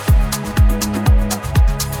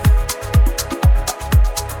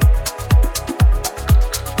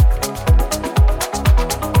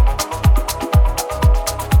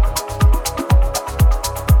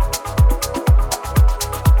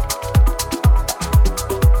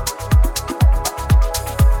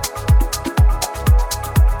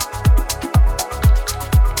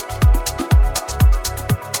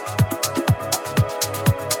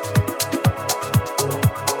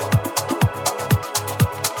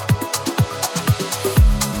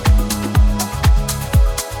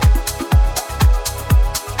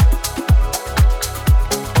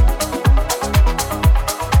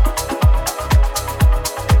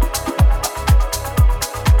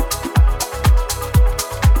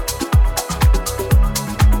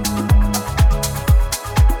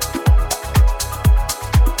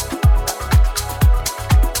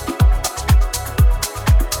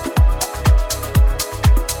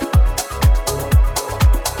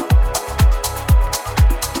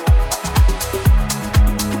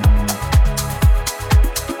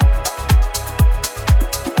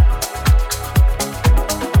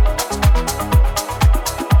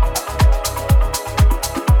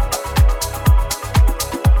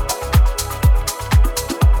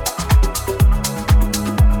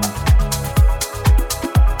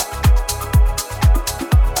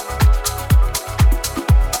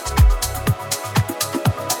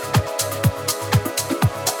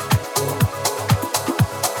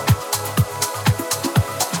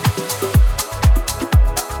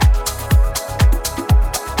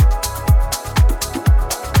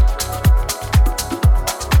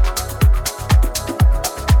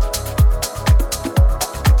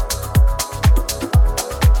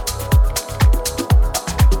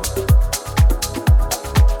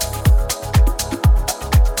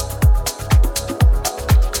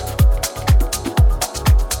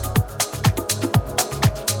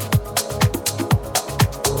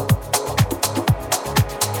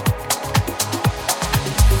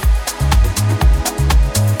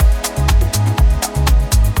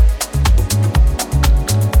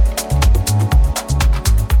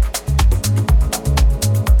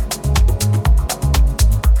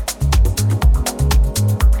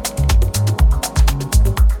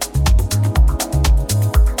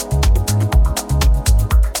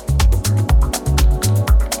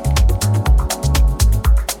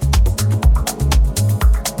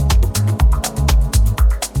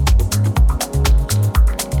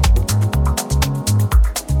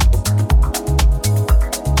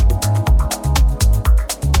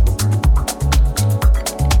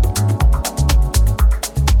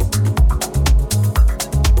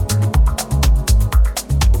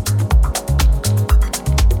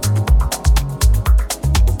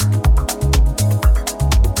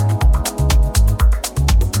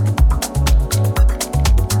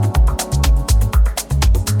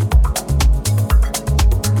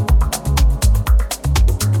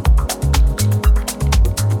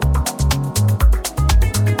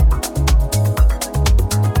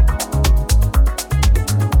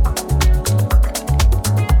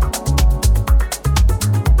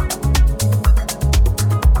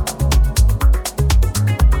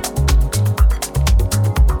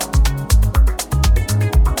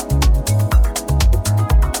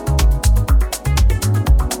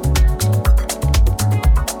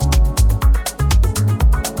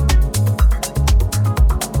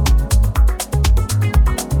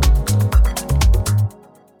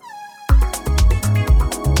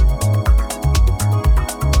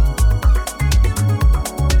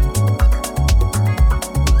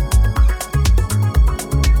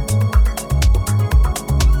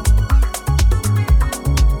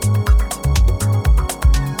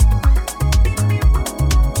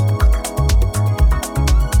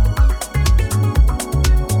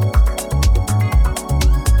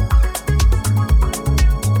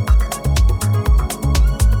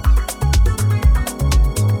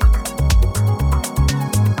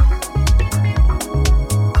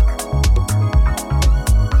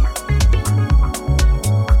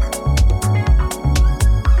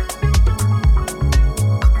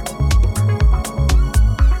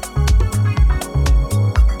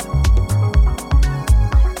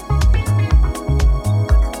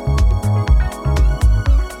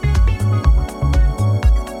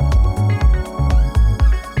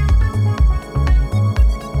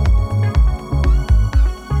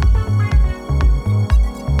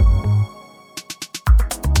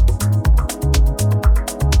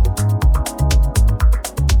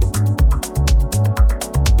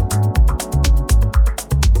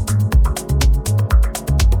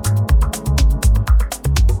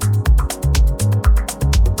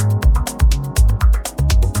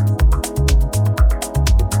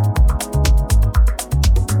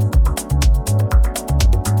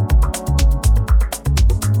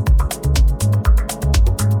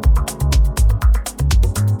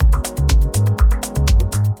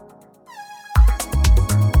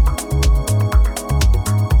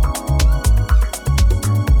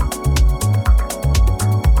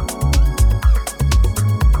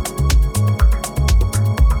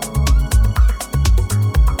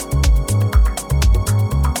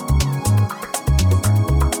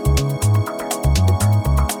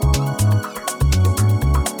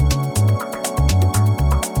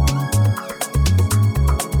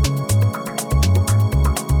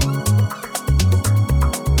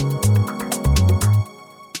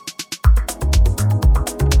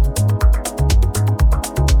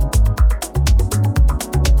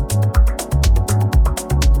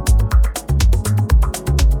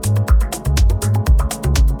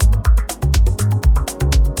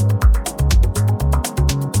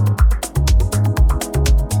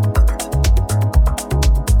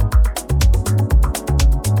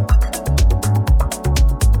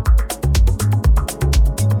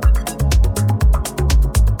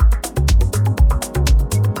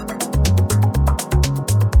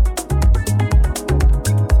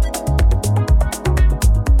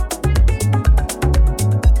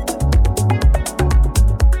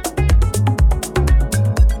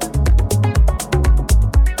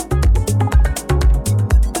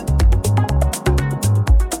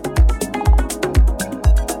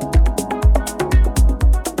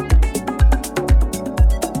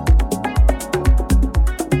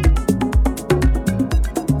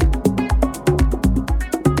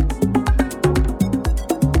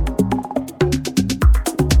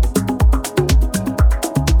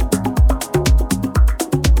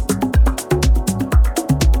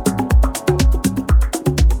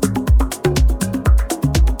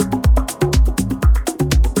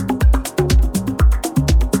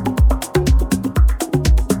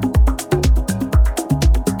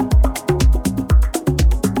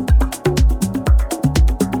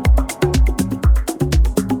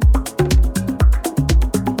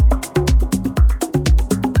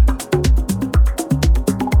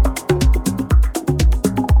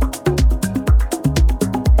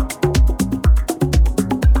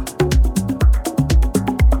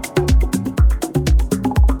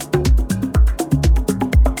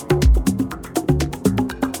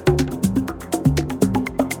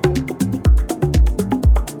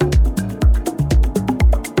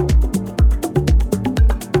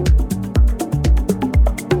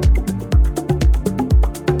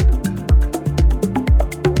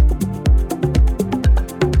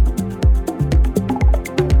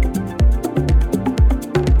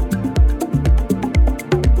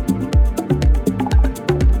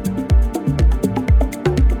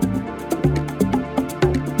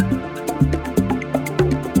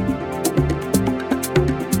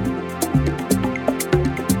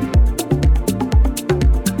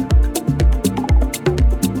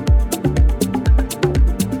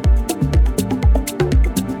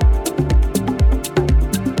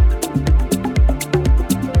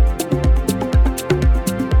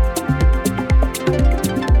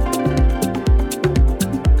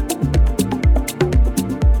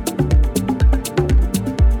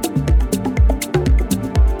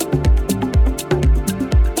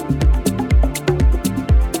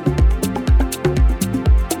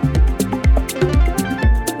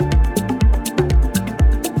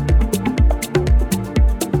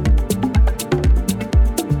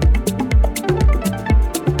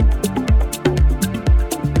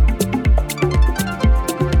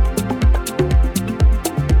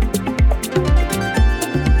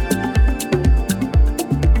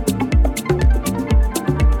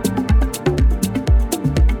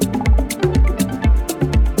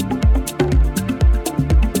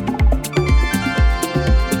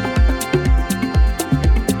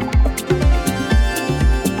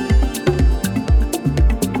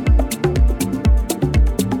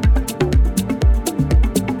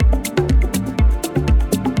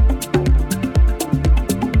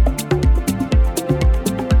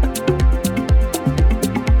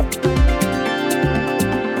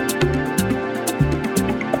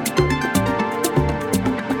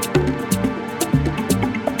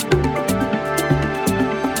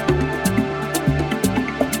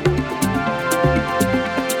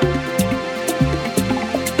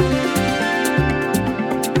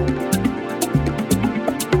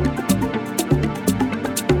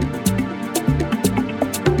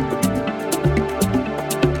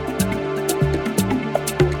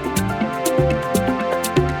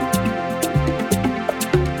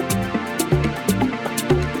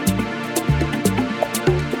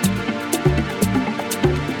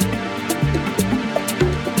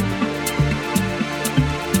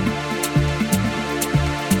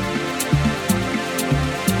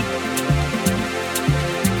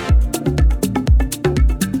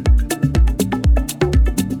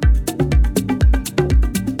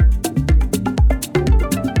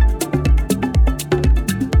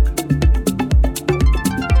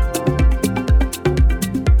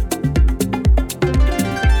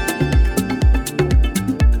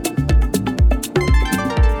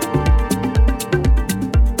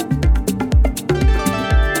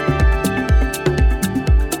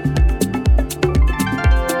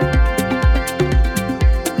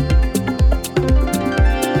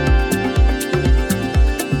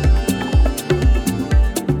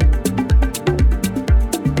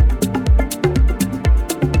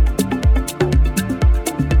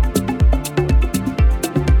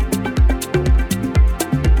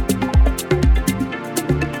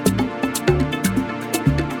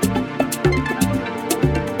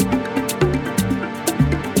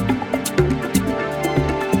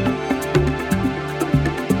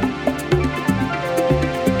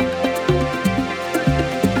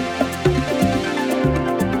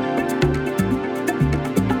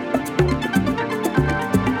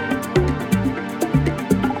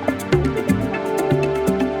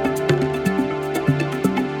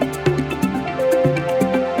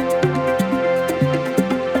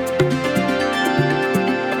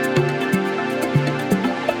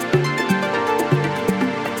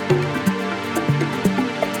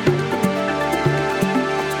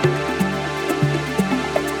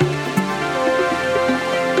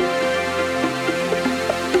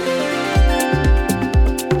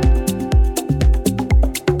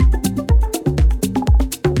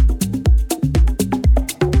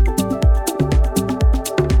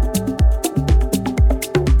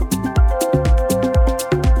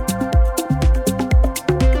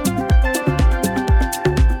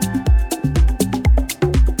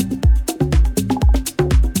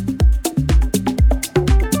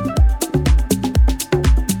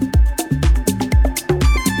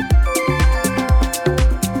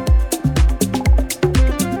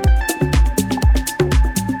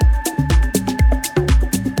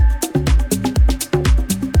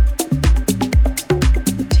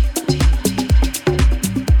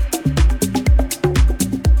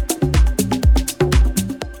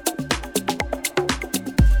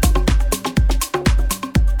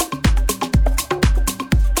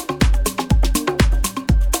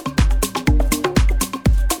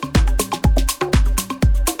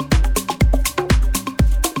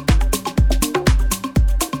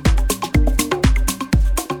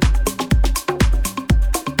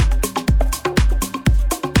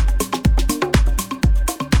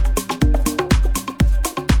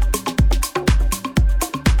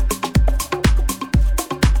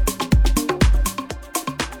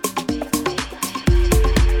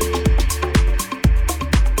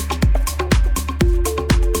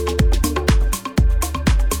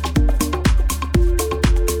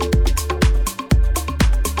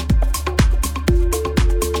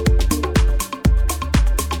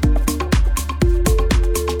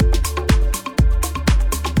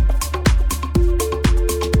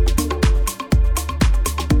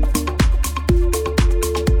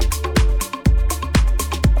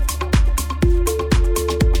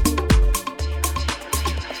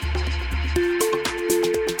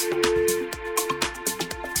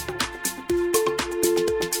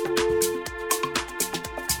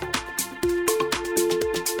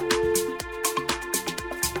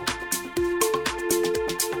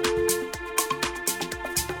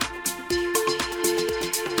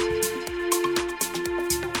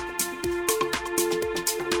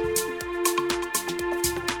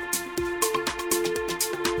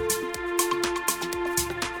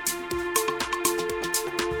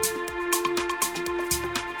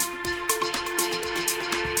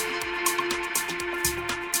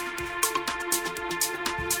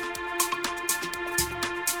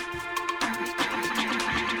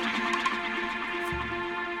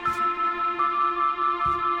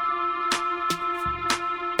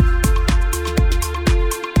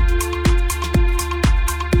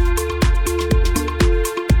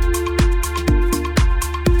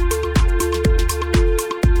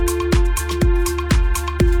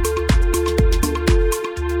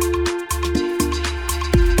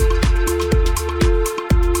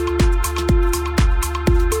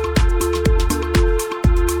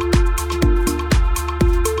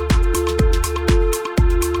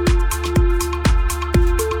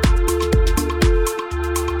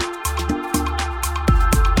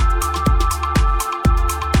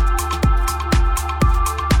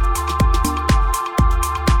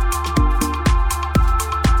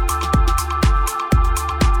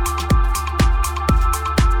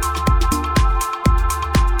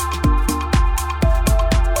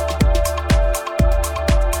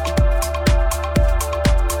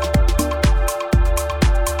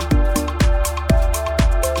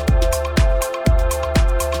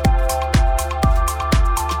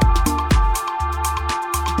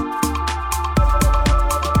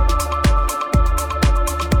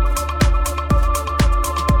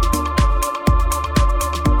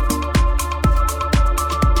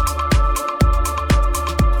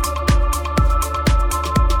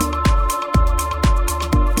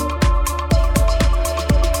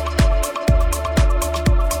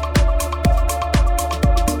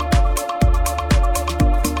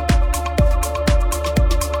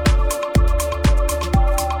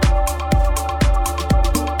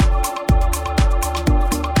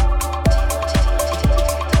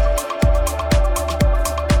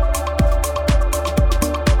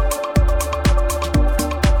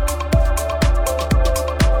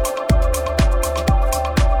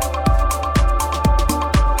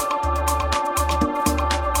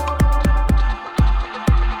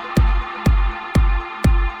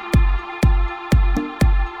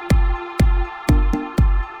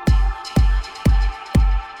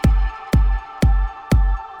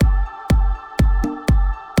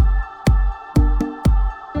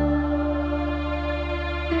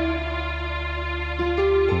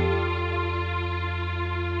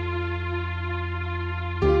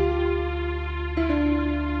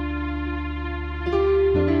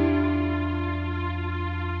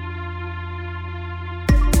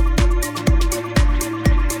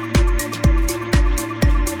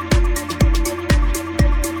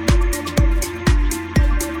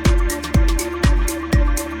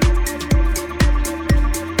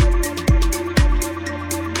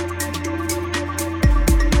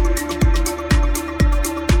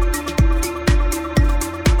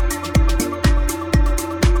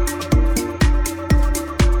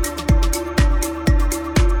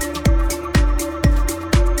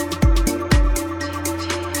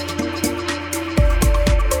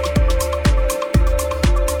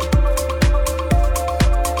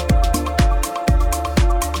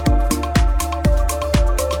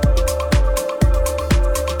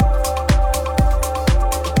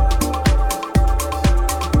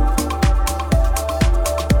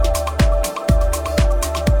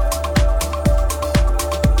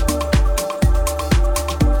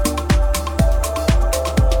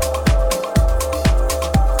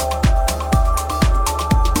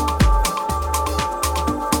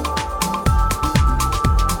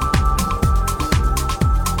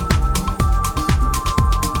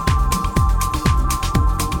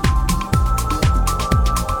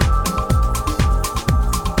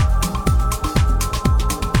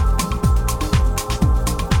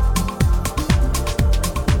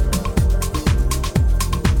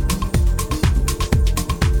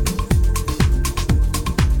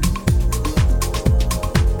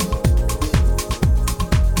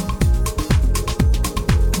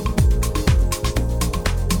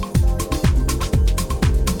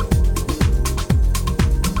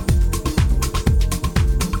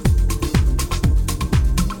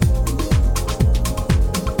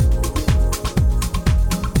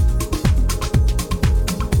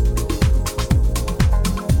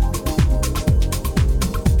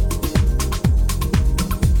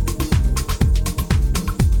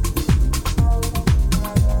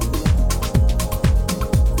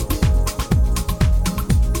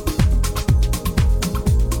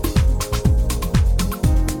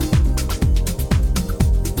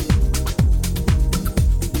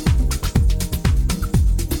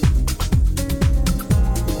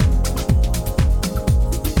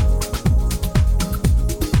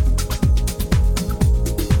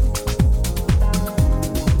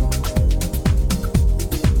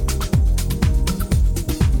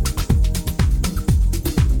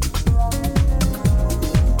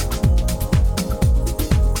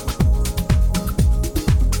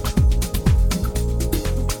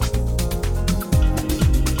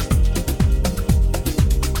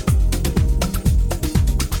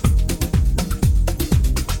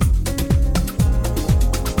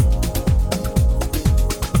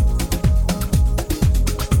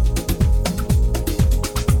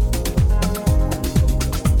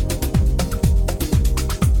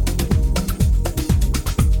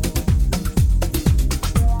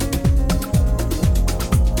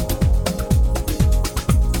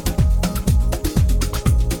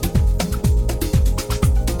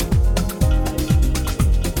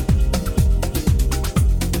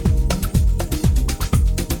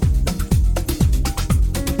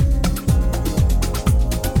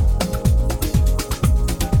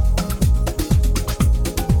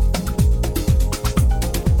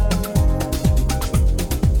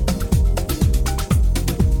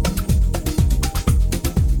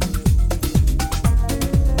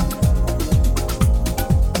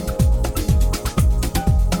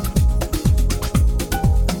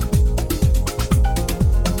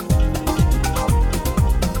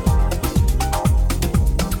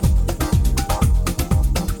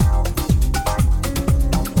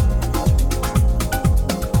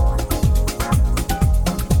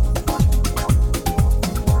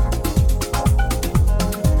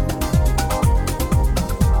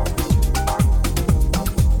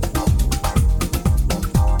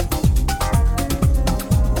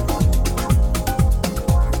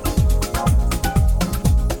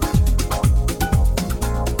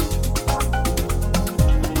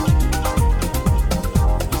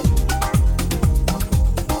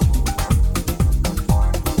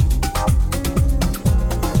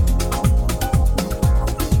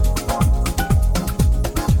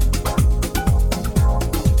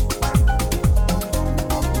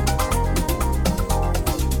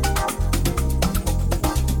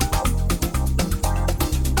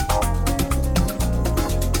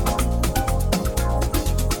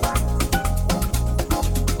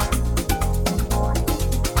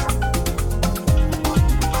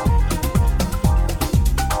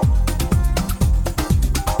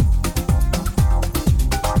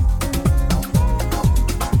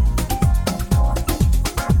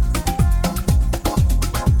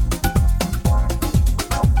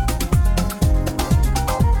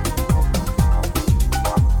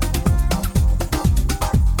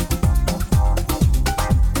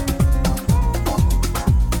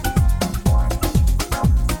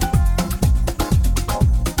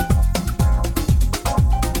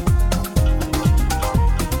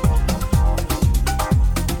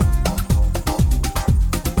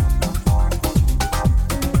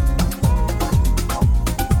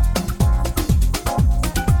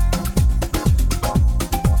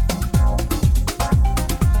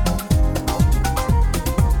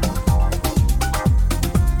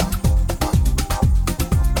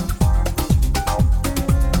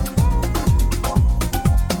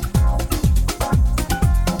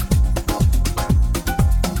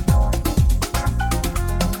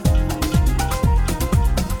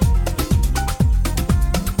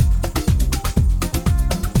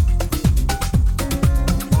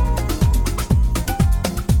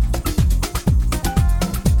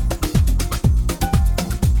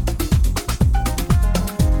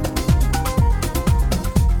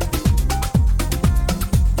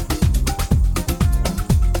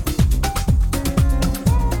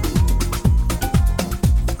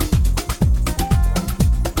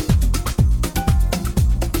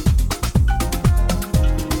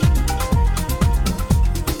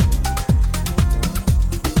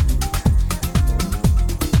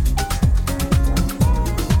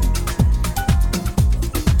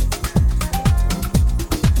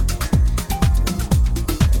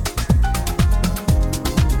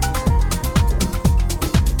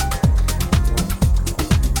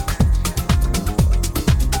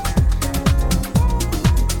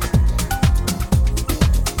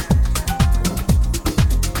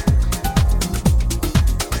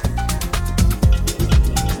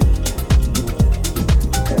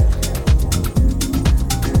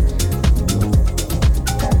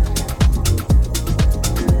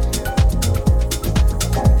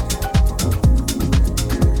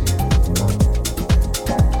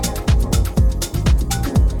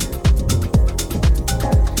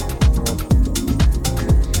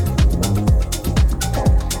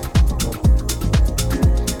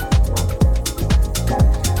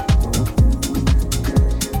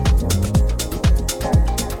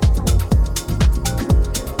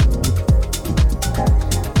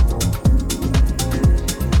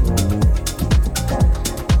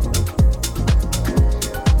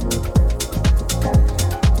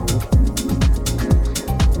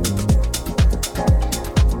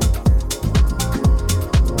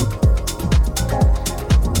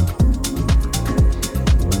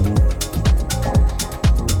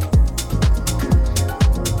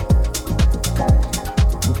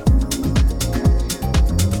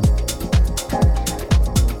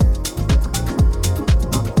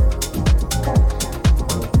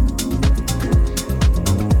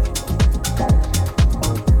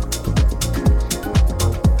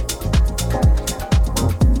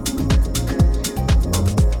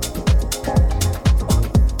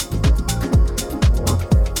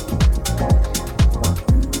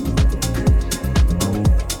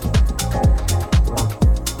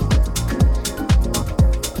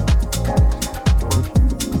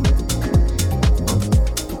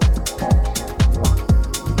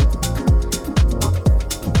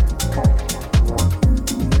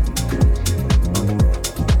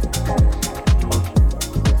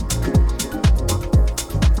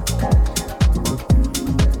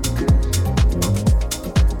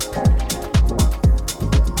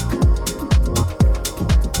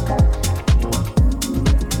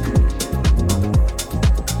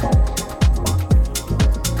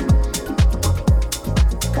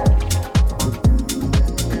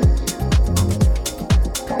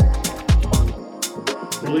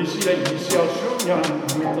 Dolayısıyla inisiyasyon yani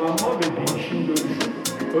uyumlanma ve değişim dönüşüm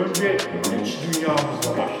önce iç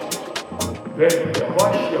dünyamızda başlar ve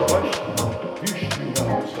yavaş yavaş dış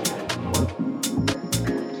dünyamıza geçer.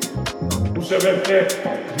 Bu sebeple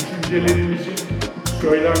düşüncelerinizin,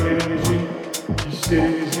 söylemlerinizin,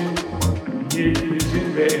 hislerinizin,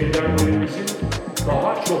 niyetinizin ve eylemlerinizin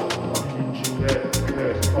daha çok bilincinde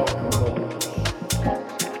ve farkında olunuz.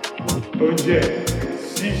 Önce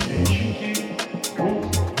siz değişin ki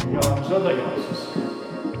bu dünyamıza da yansısın.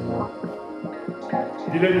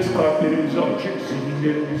 Dileriz kalplerinizi açık,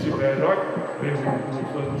 zihinlerinizi berrak ve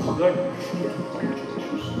mutluluklarınızı da güçlü tutmaya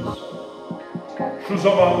çalışırsınız. Şu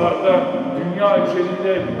zamanlarda dünya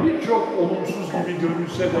üzerinde birçok olumsuz gibi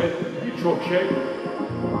görülse de birçok şey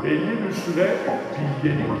belli bir süre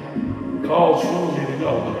bilgelik, kaosun yerini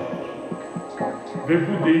alacaktır. Ve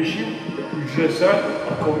bu değişim hücresel,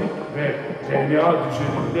 atomik ve DNA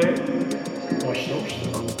düzeninde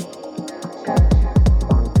başlamıştır.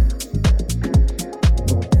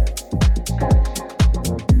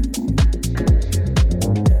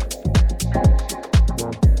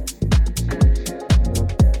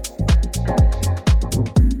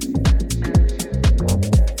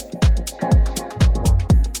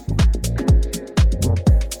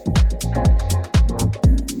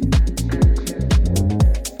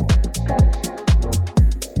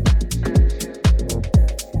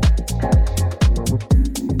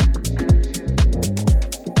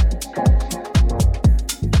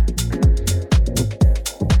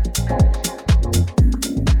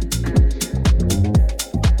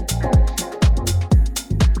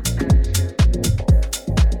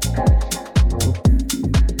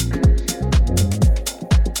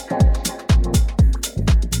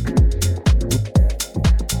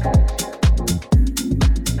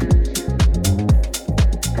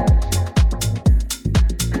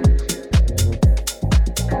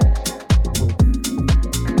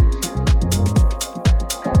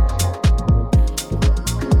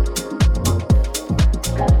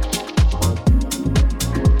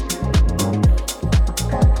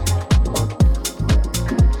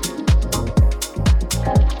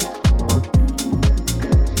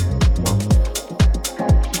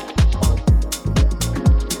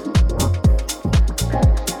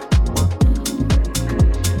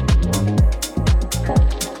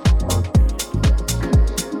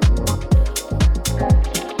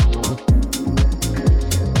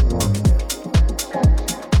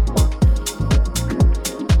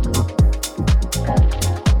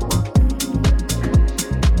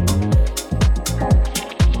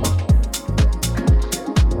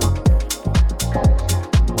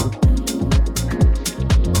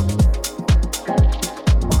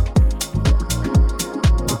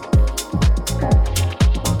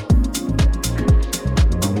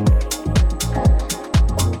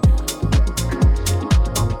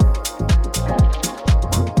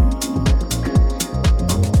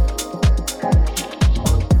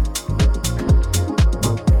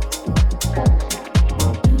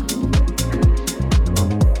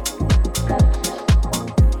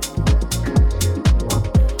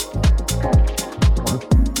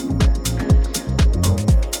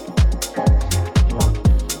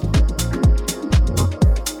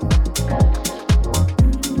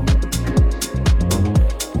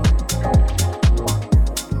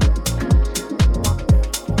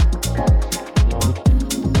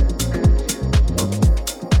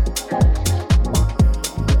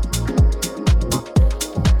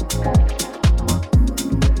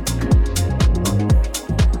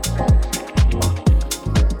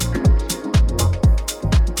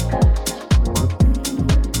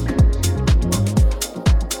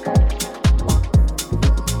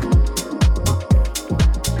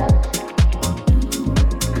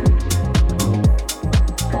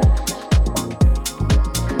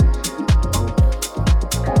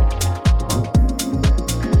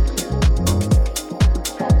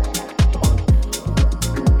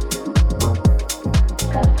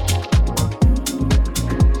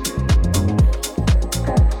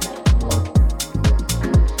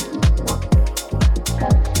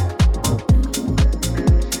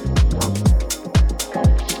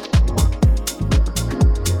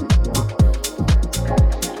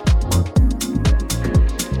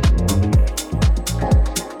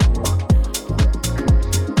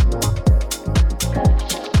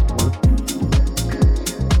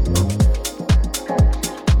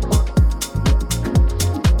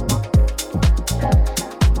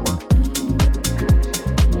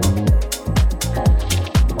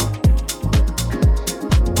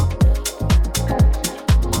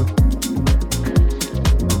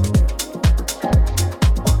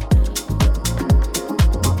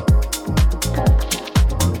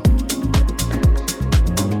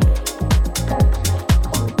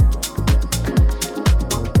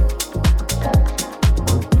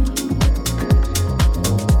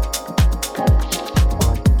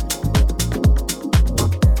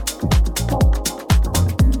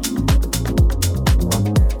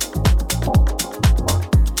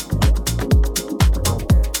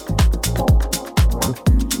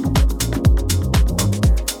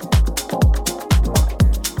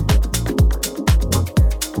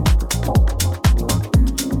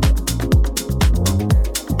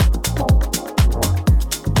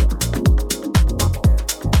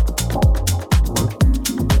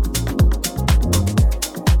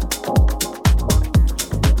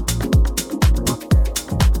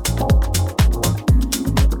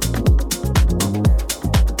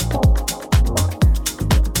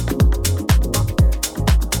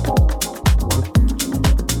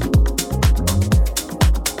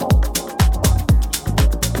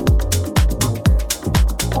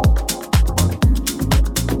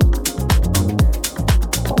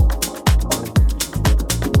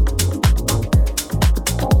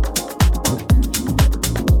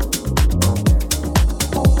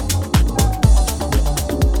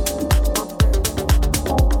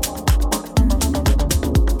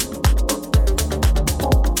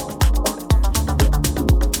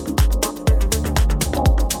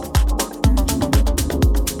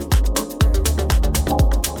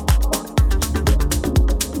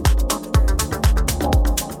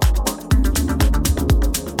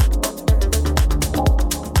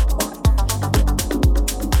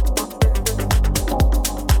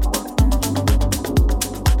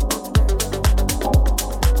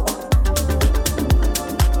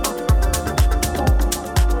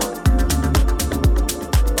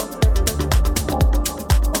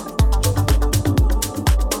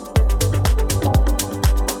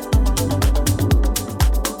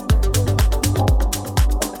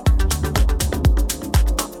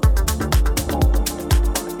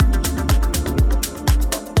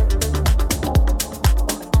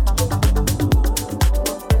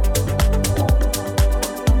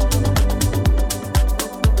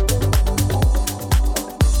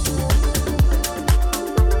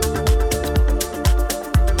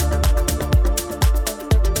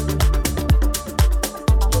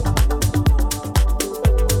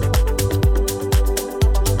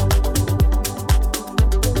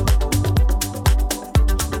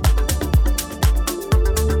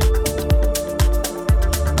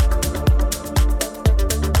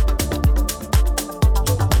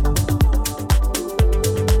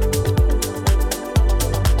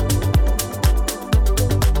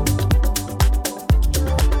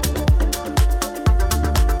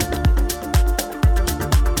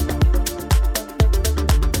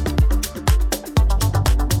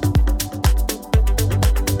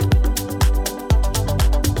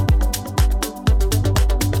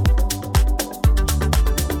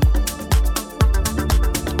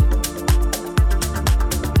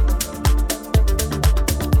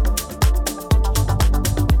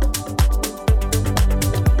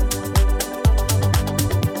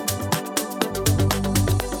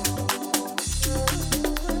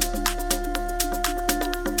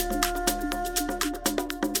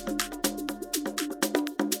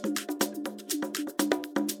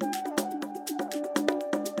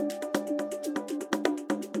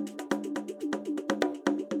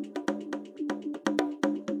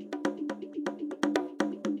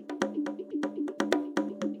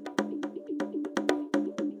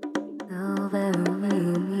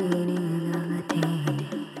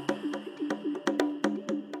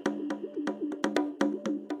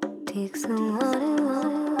 Takes the water.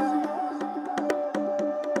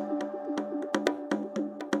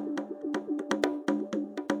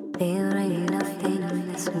 There ain't nothing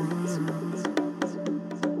in this world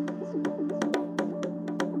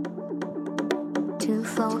to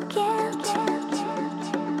forget,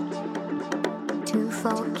 to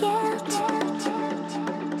forget.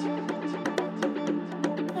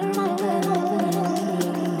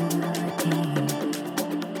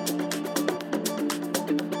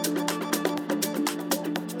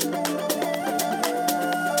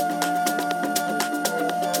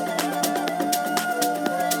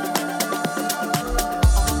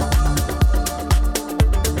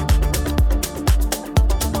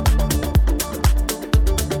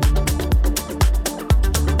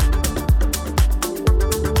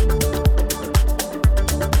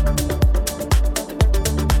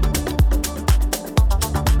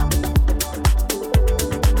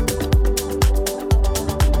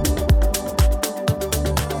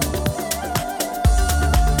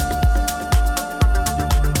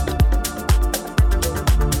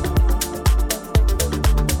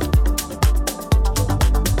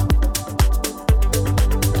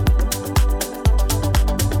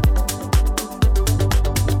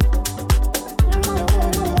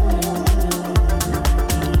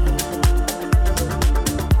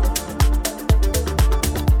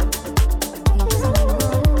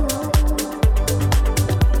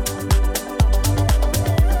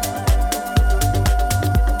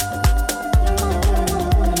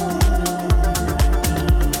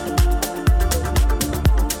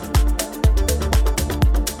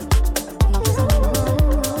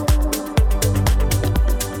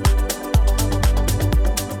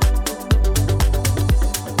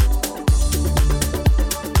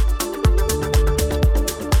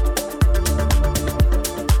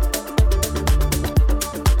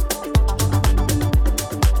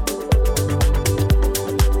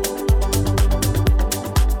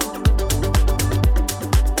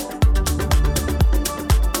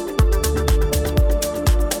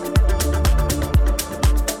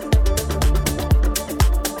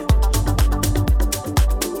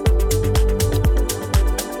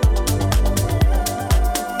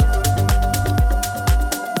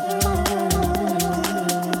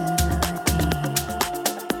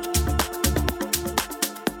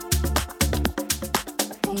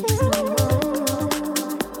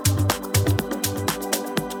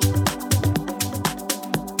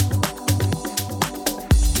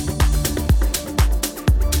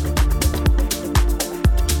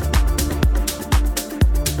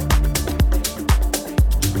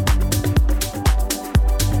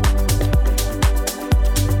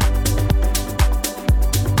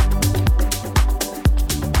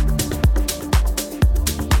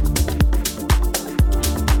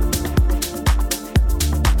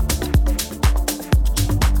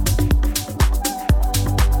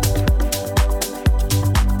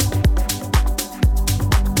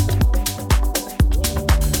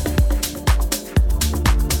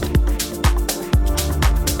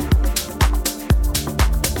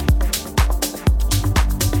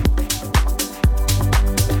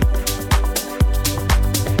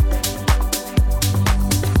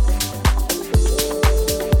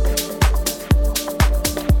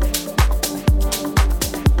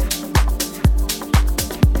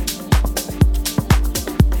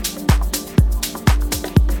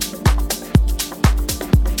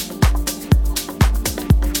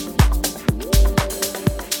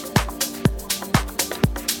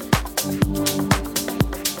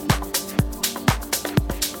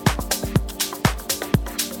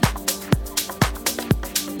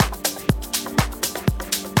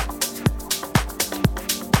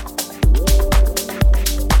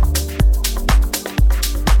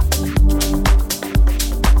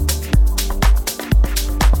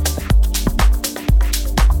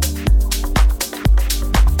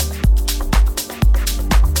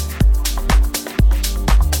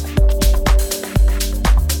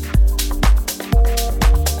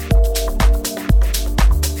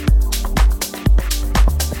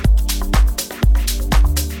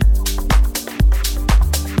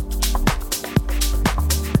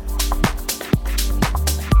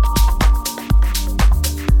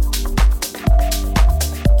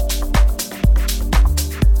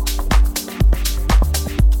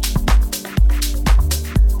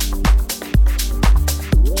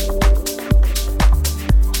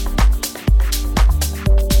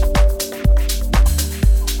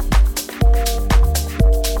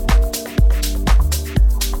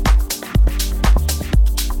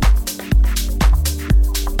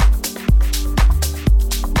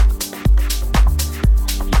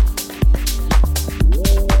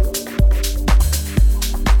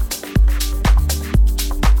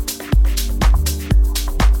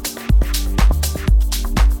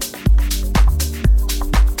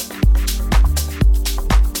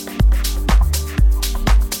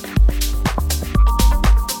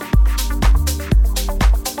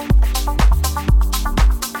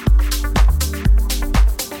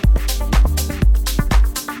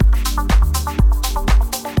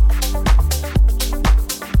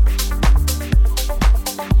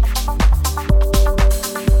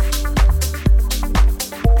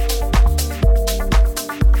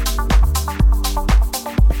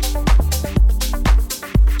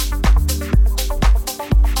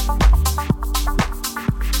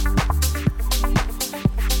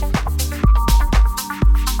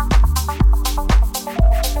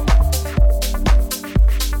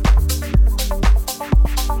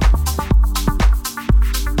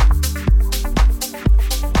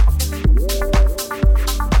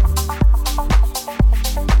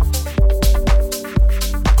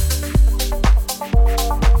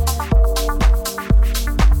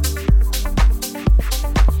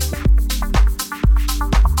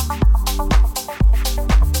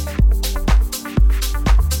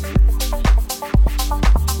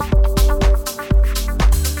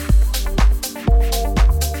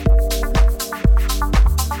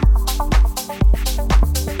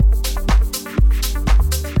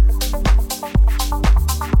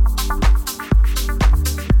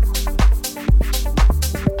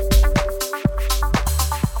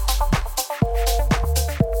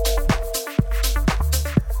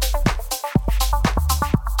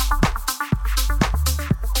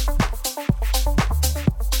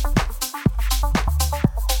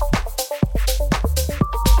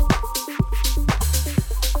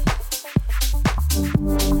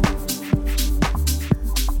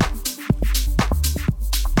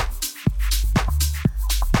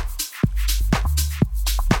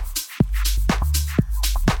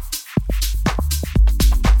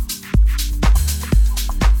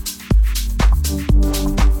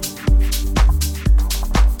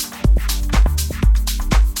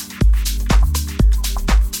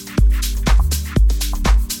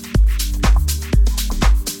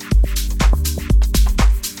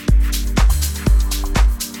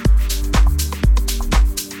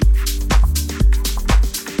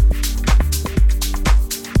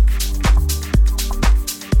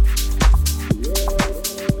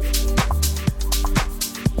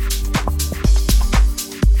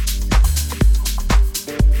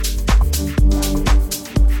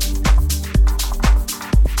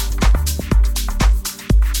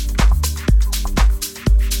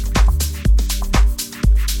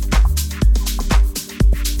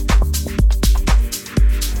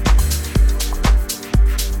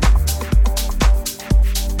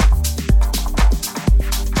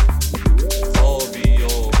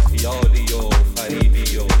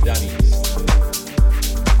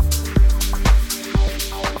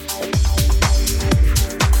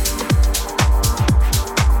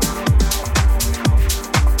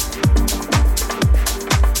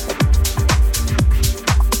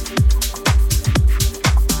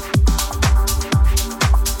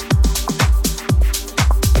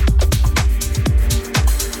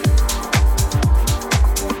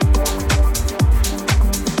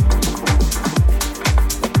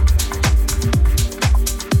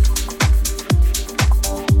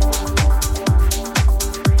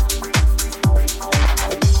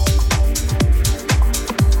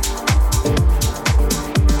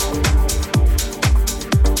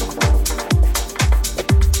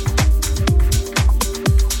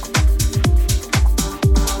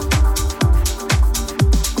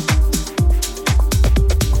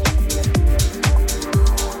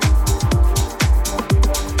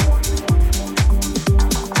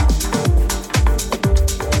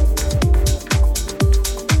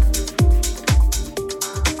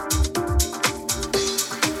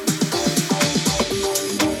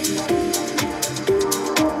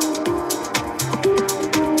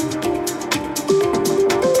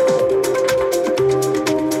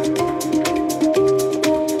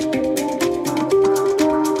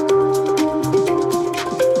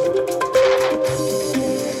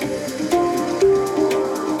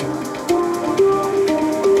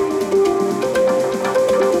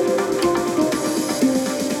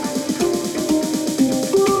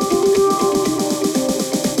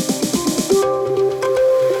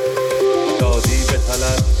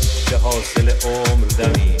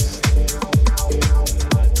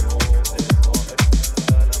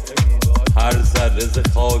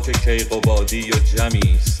 خاک کیقبادی و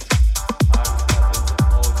جمیست.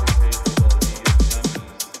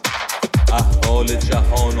 احوال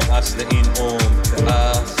جهان و اصل این عمر که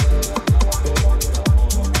هست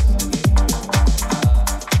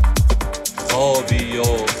خوابی و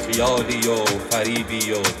خیالی و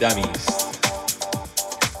فریبی و دمیست.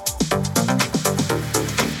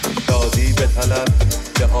 شادی به طلب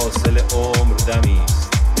که حاصل عمر دمیست.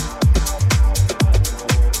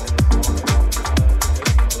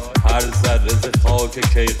 هر ذره ز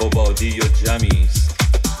خاک کیقبادی و جمیست.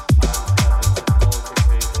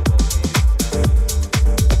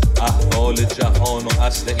 احوال جهان و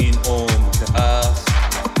اصل این عمر که هست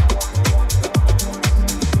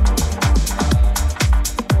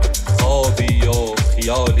خوابی و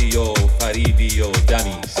خیالی و فریبی و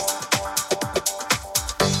دمیست.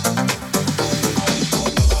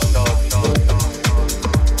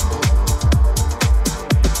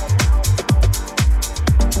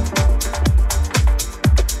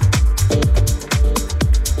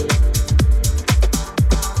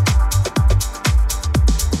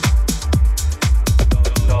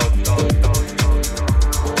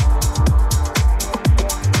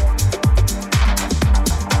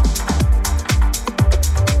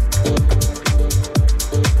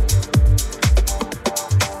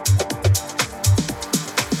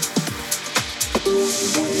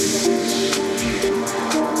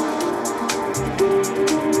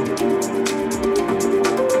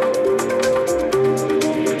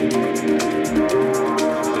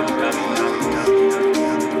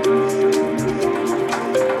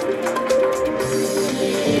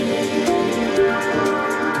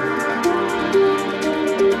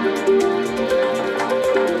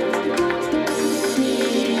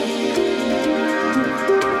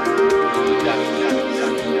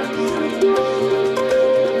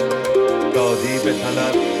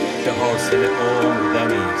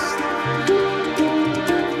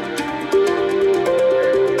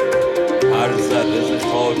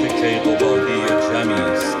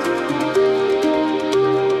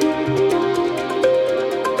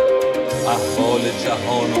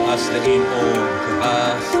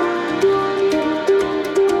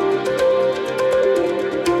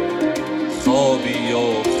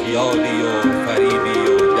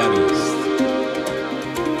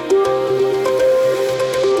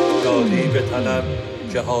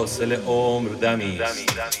 حاصل عمر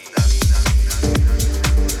دمیست.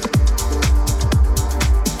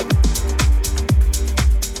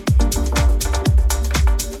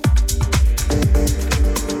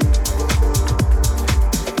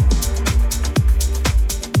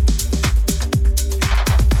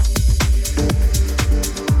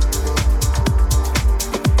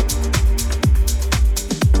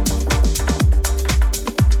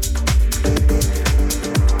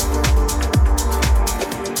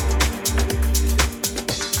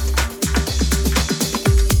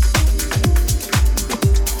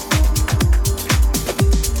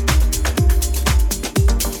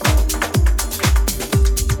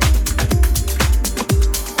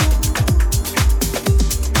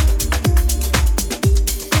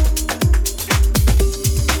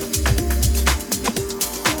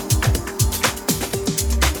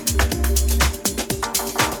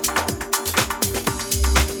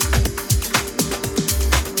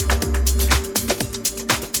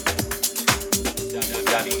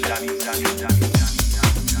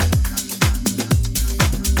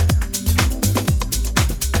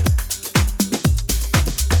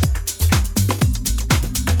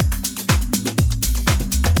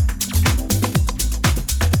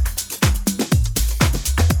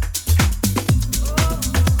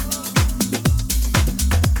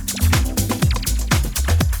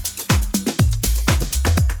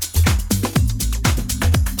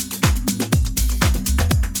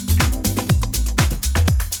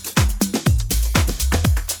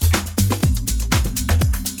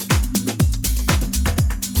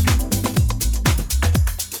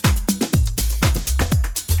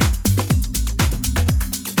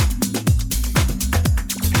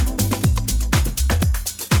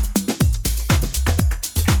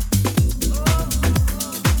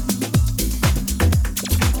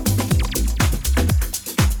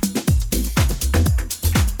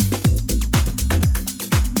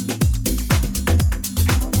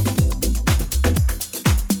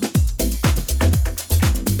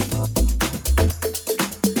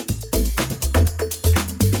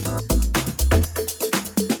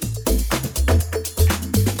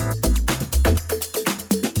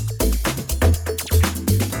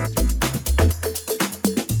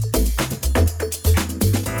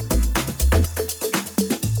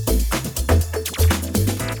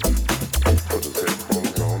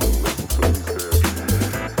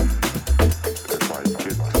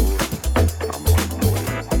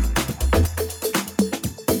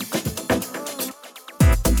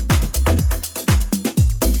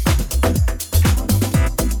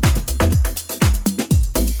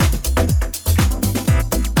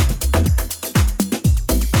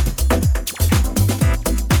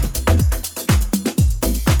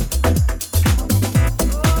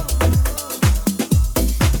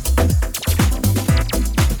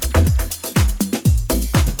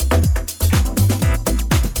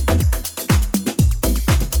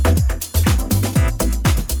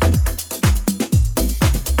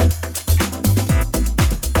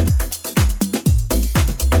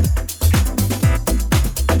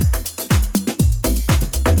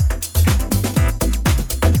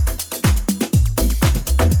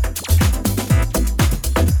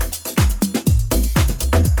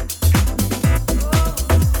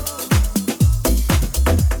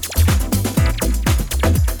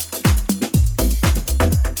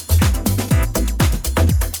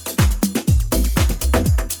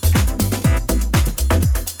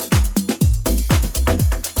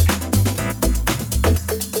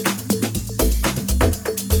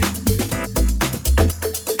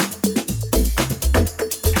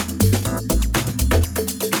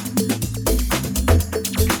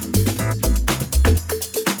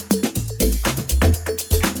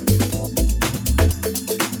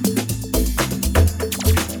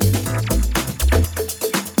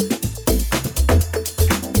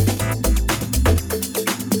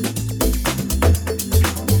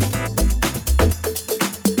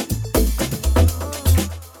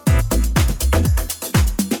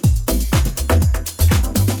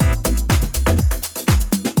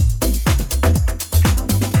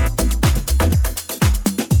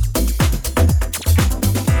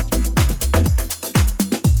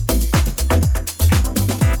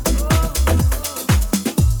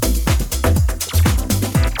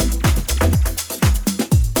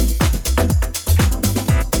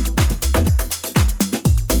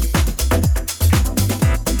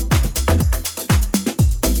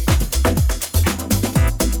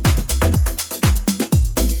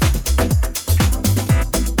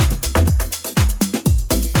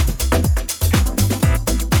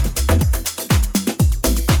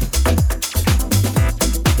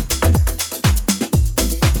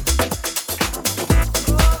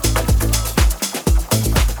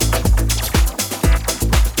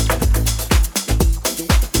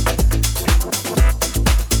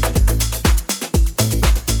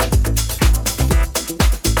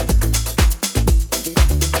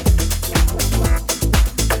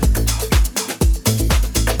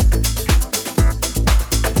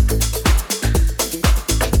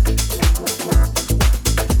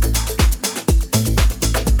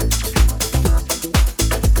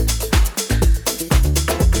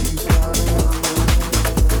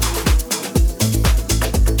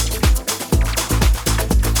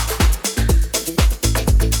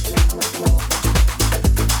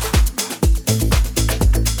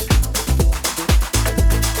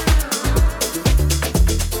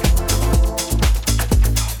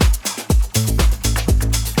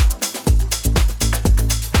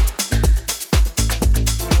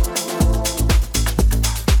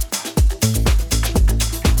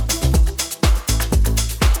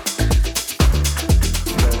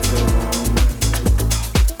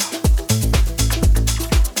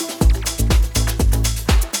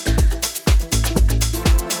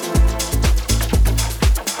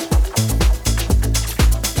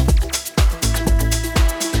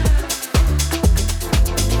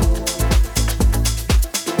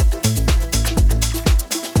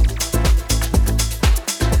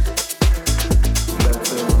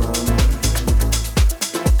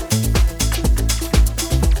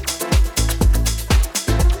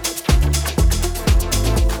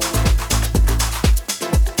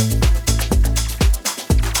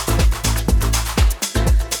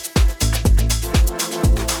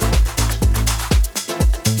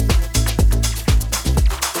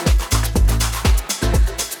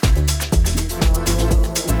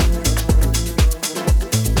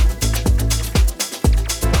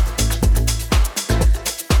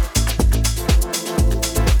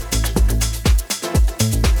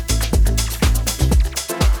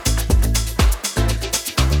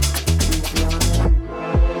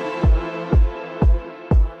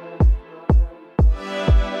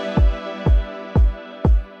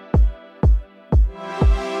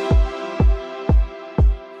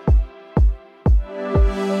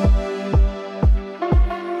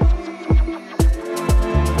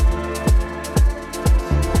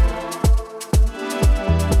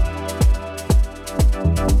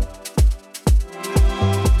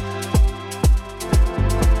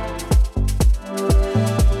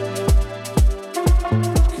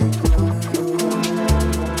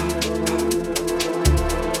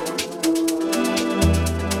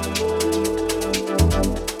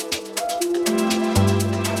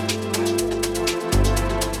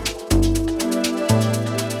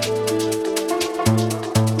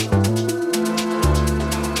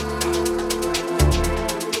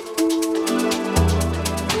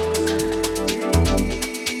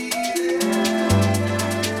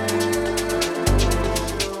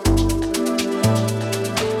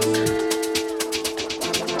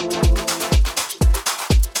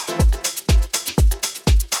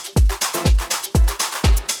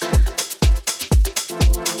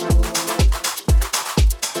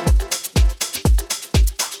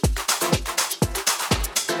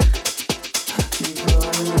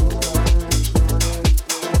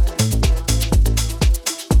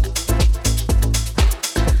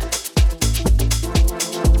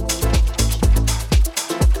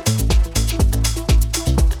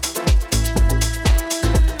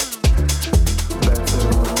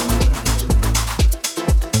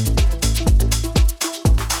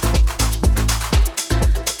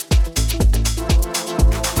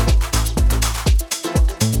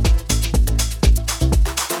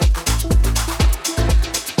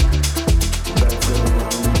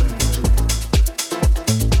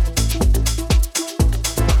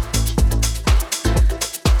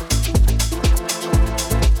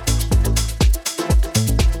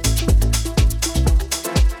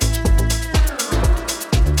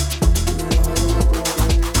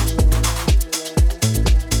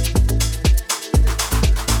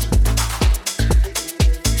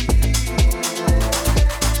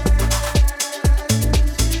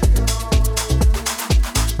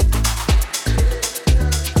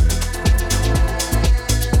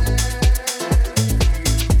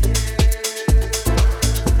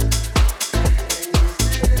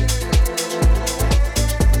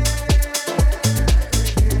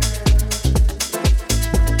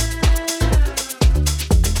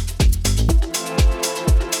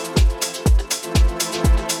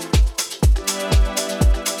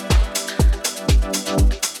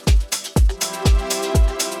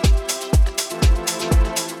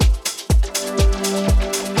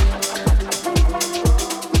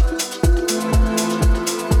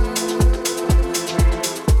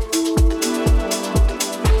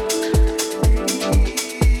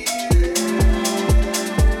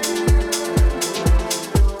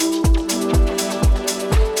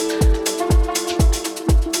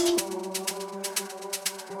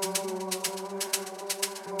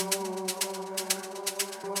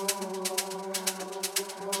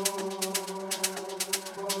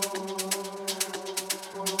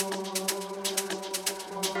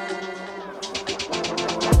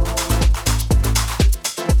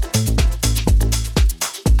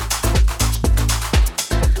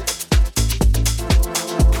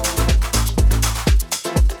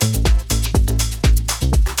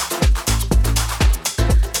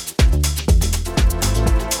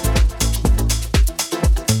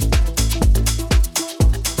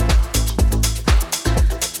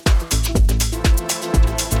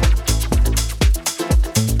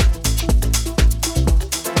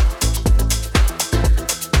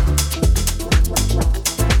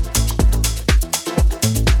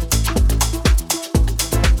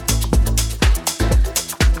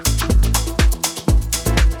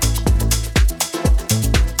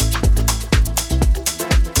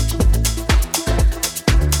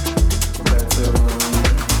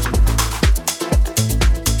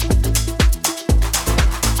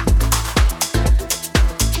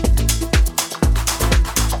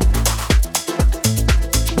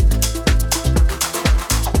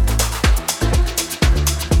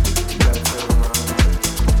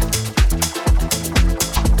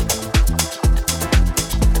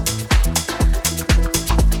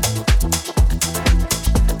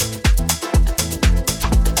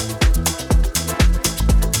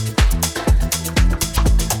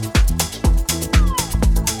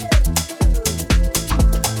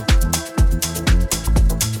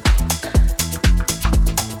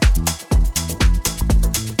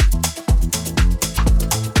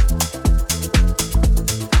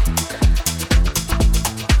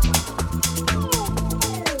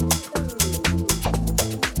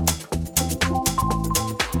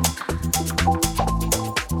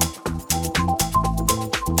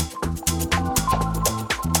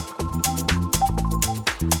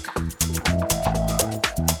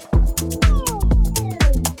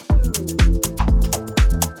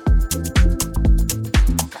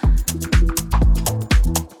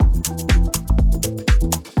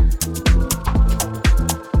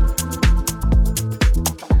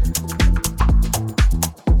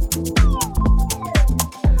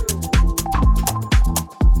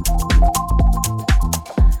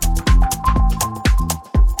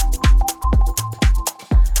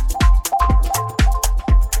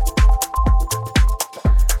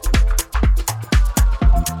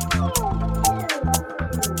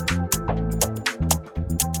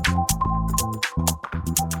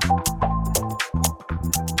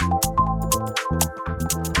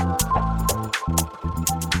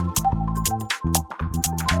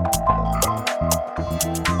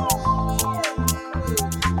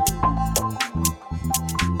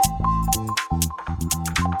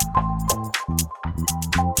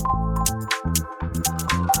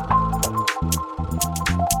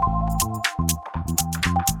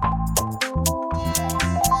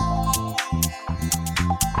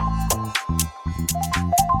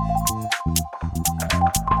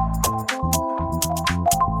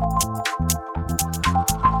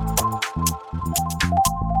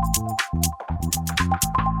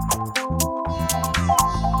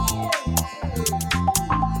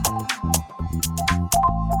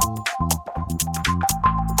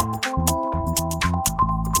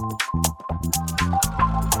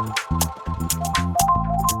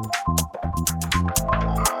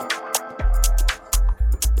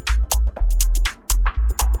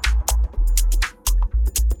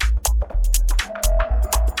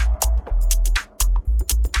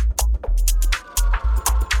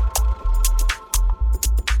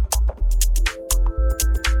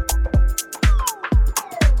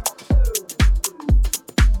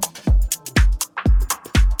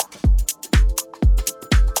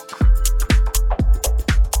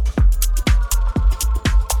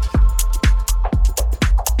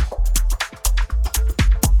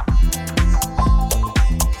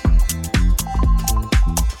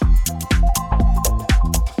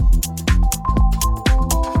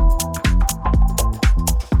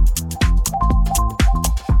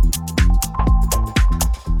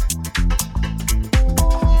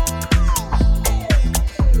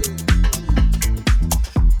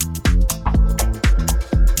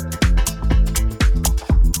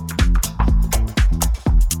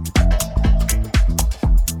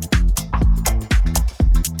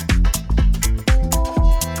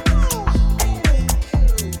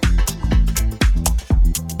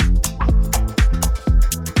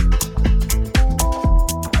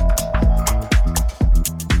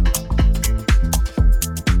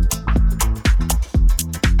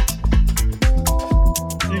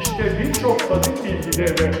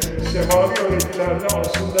 ve semavi öğretilerde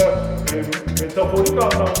aslında metaforik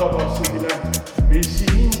anlamda bahsedilen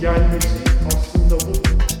Mesih'in gelmesi aslında bu.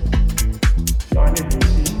 Yani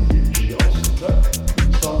Mesih'in gelişi aslında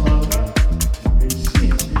insanlarda Mesih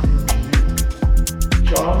bilincinin,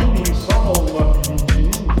 kamil insan olma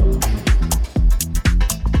bilincinin oluşudur.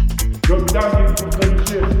 Gökten bir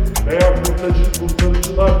kurtarıcı veya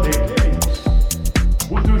kurtarıcılar beklemeyiniz.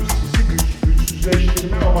 Bu tür sizi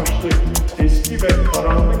güçsüzleştirme amaçlı eski ve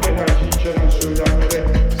karanlık enerji içeren söylemlere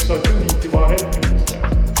sakın itibar etmeyiniz.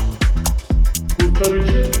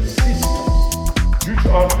 Kurtarıcı sizsiniz. Güç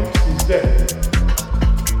artık sizde.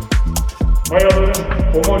 Mayaların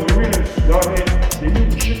homo luminus yani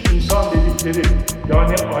yeni ışık insan dedikleri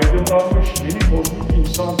yani aydınlanmış yeni kozmik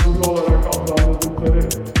insan türü olarak adlandırdıkları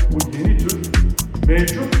bu yeni tür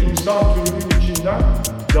mevcut insan türünün içinden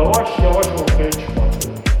yavaş yavaş ortaya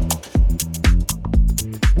çıkmaktadır.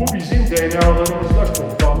 Bu bizim DNA'larımızda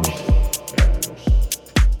kodlanmıştır değerli dostlar.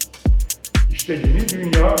 İşte yeni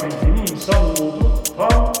dünya ve yeni insan umudu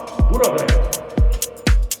tam burada yatmaktadır.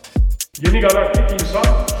 Yeni galaktik insan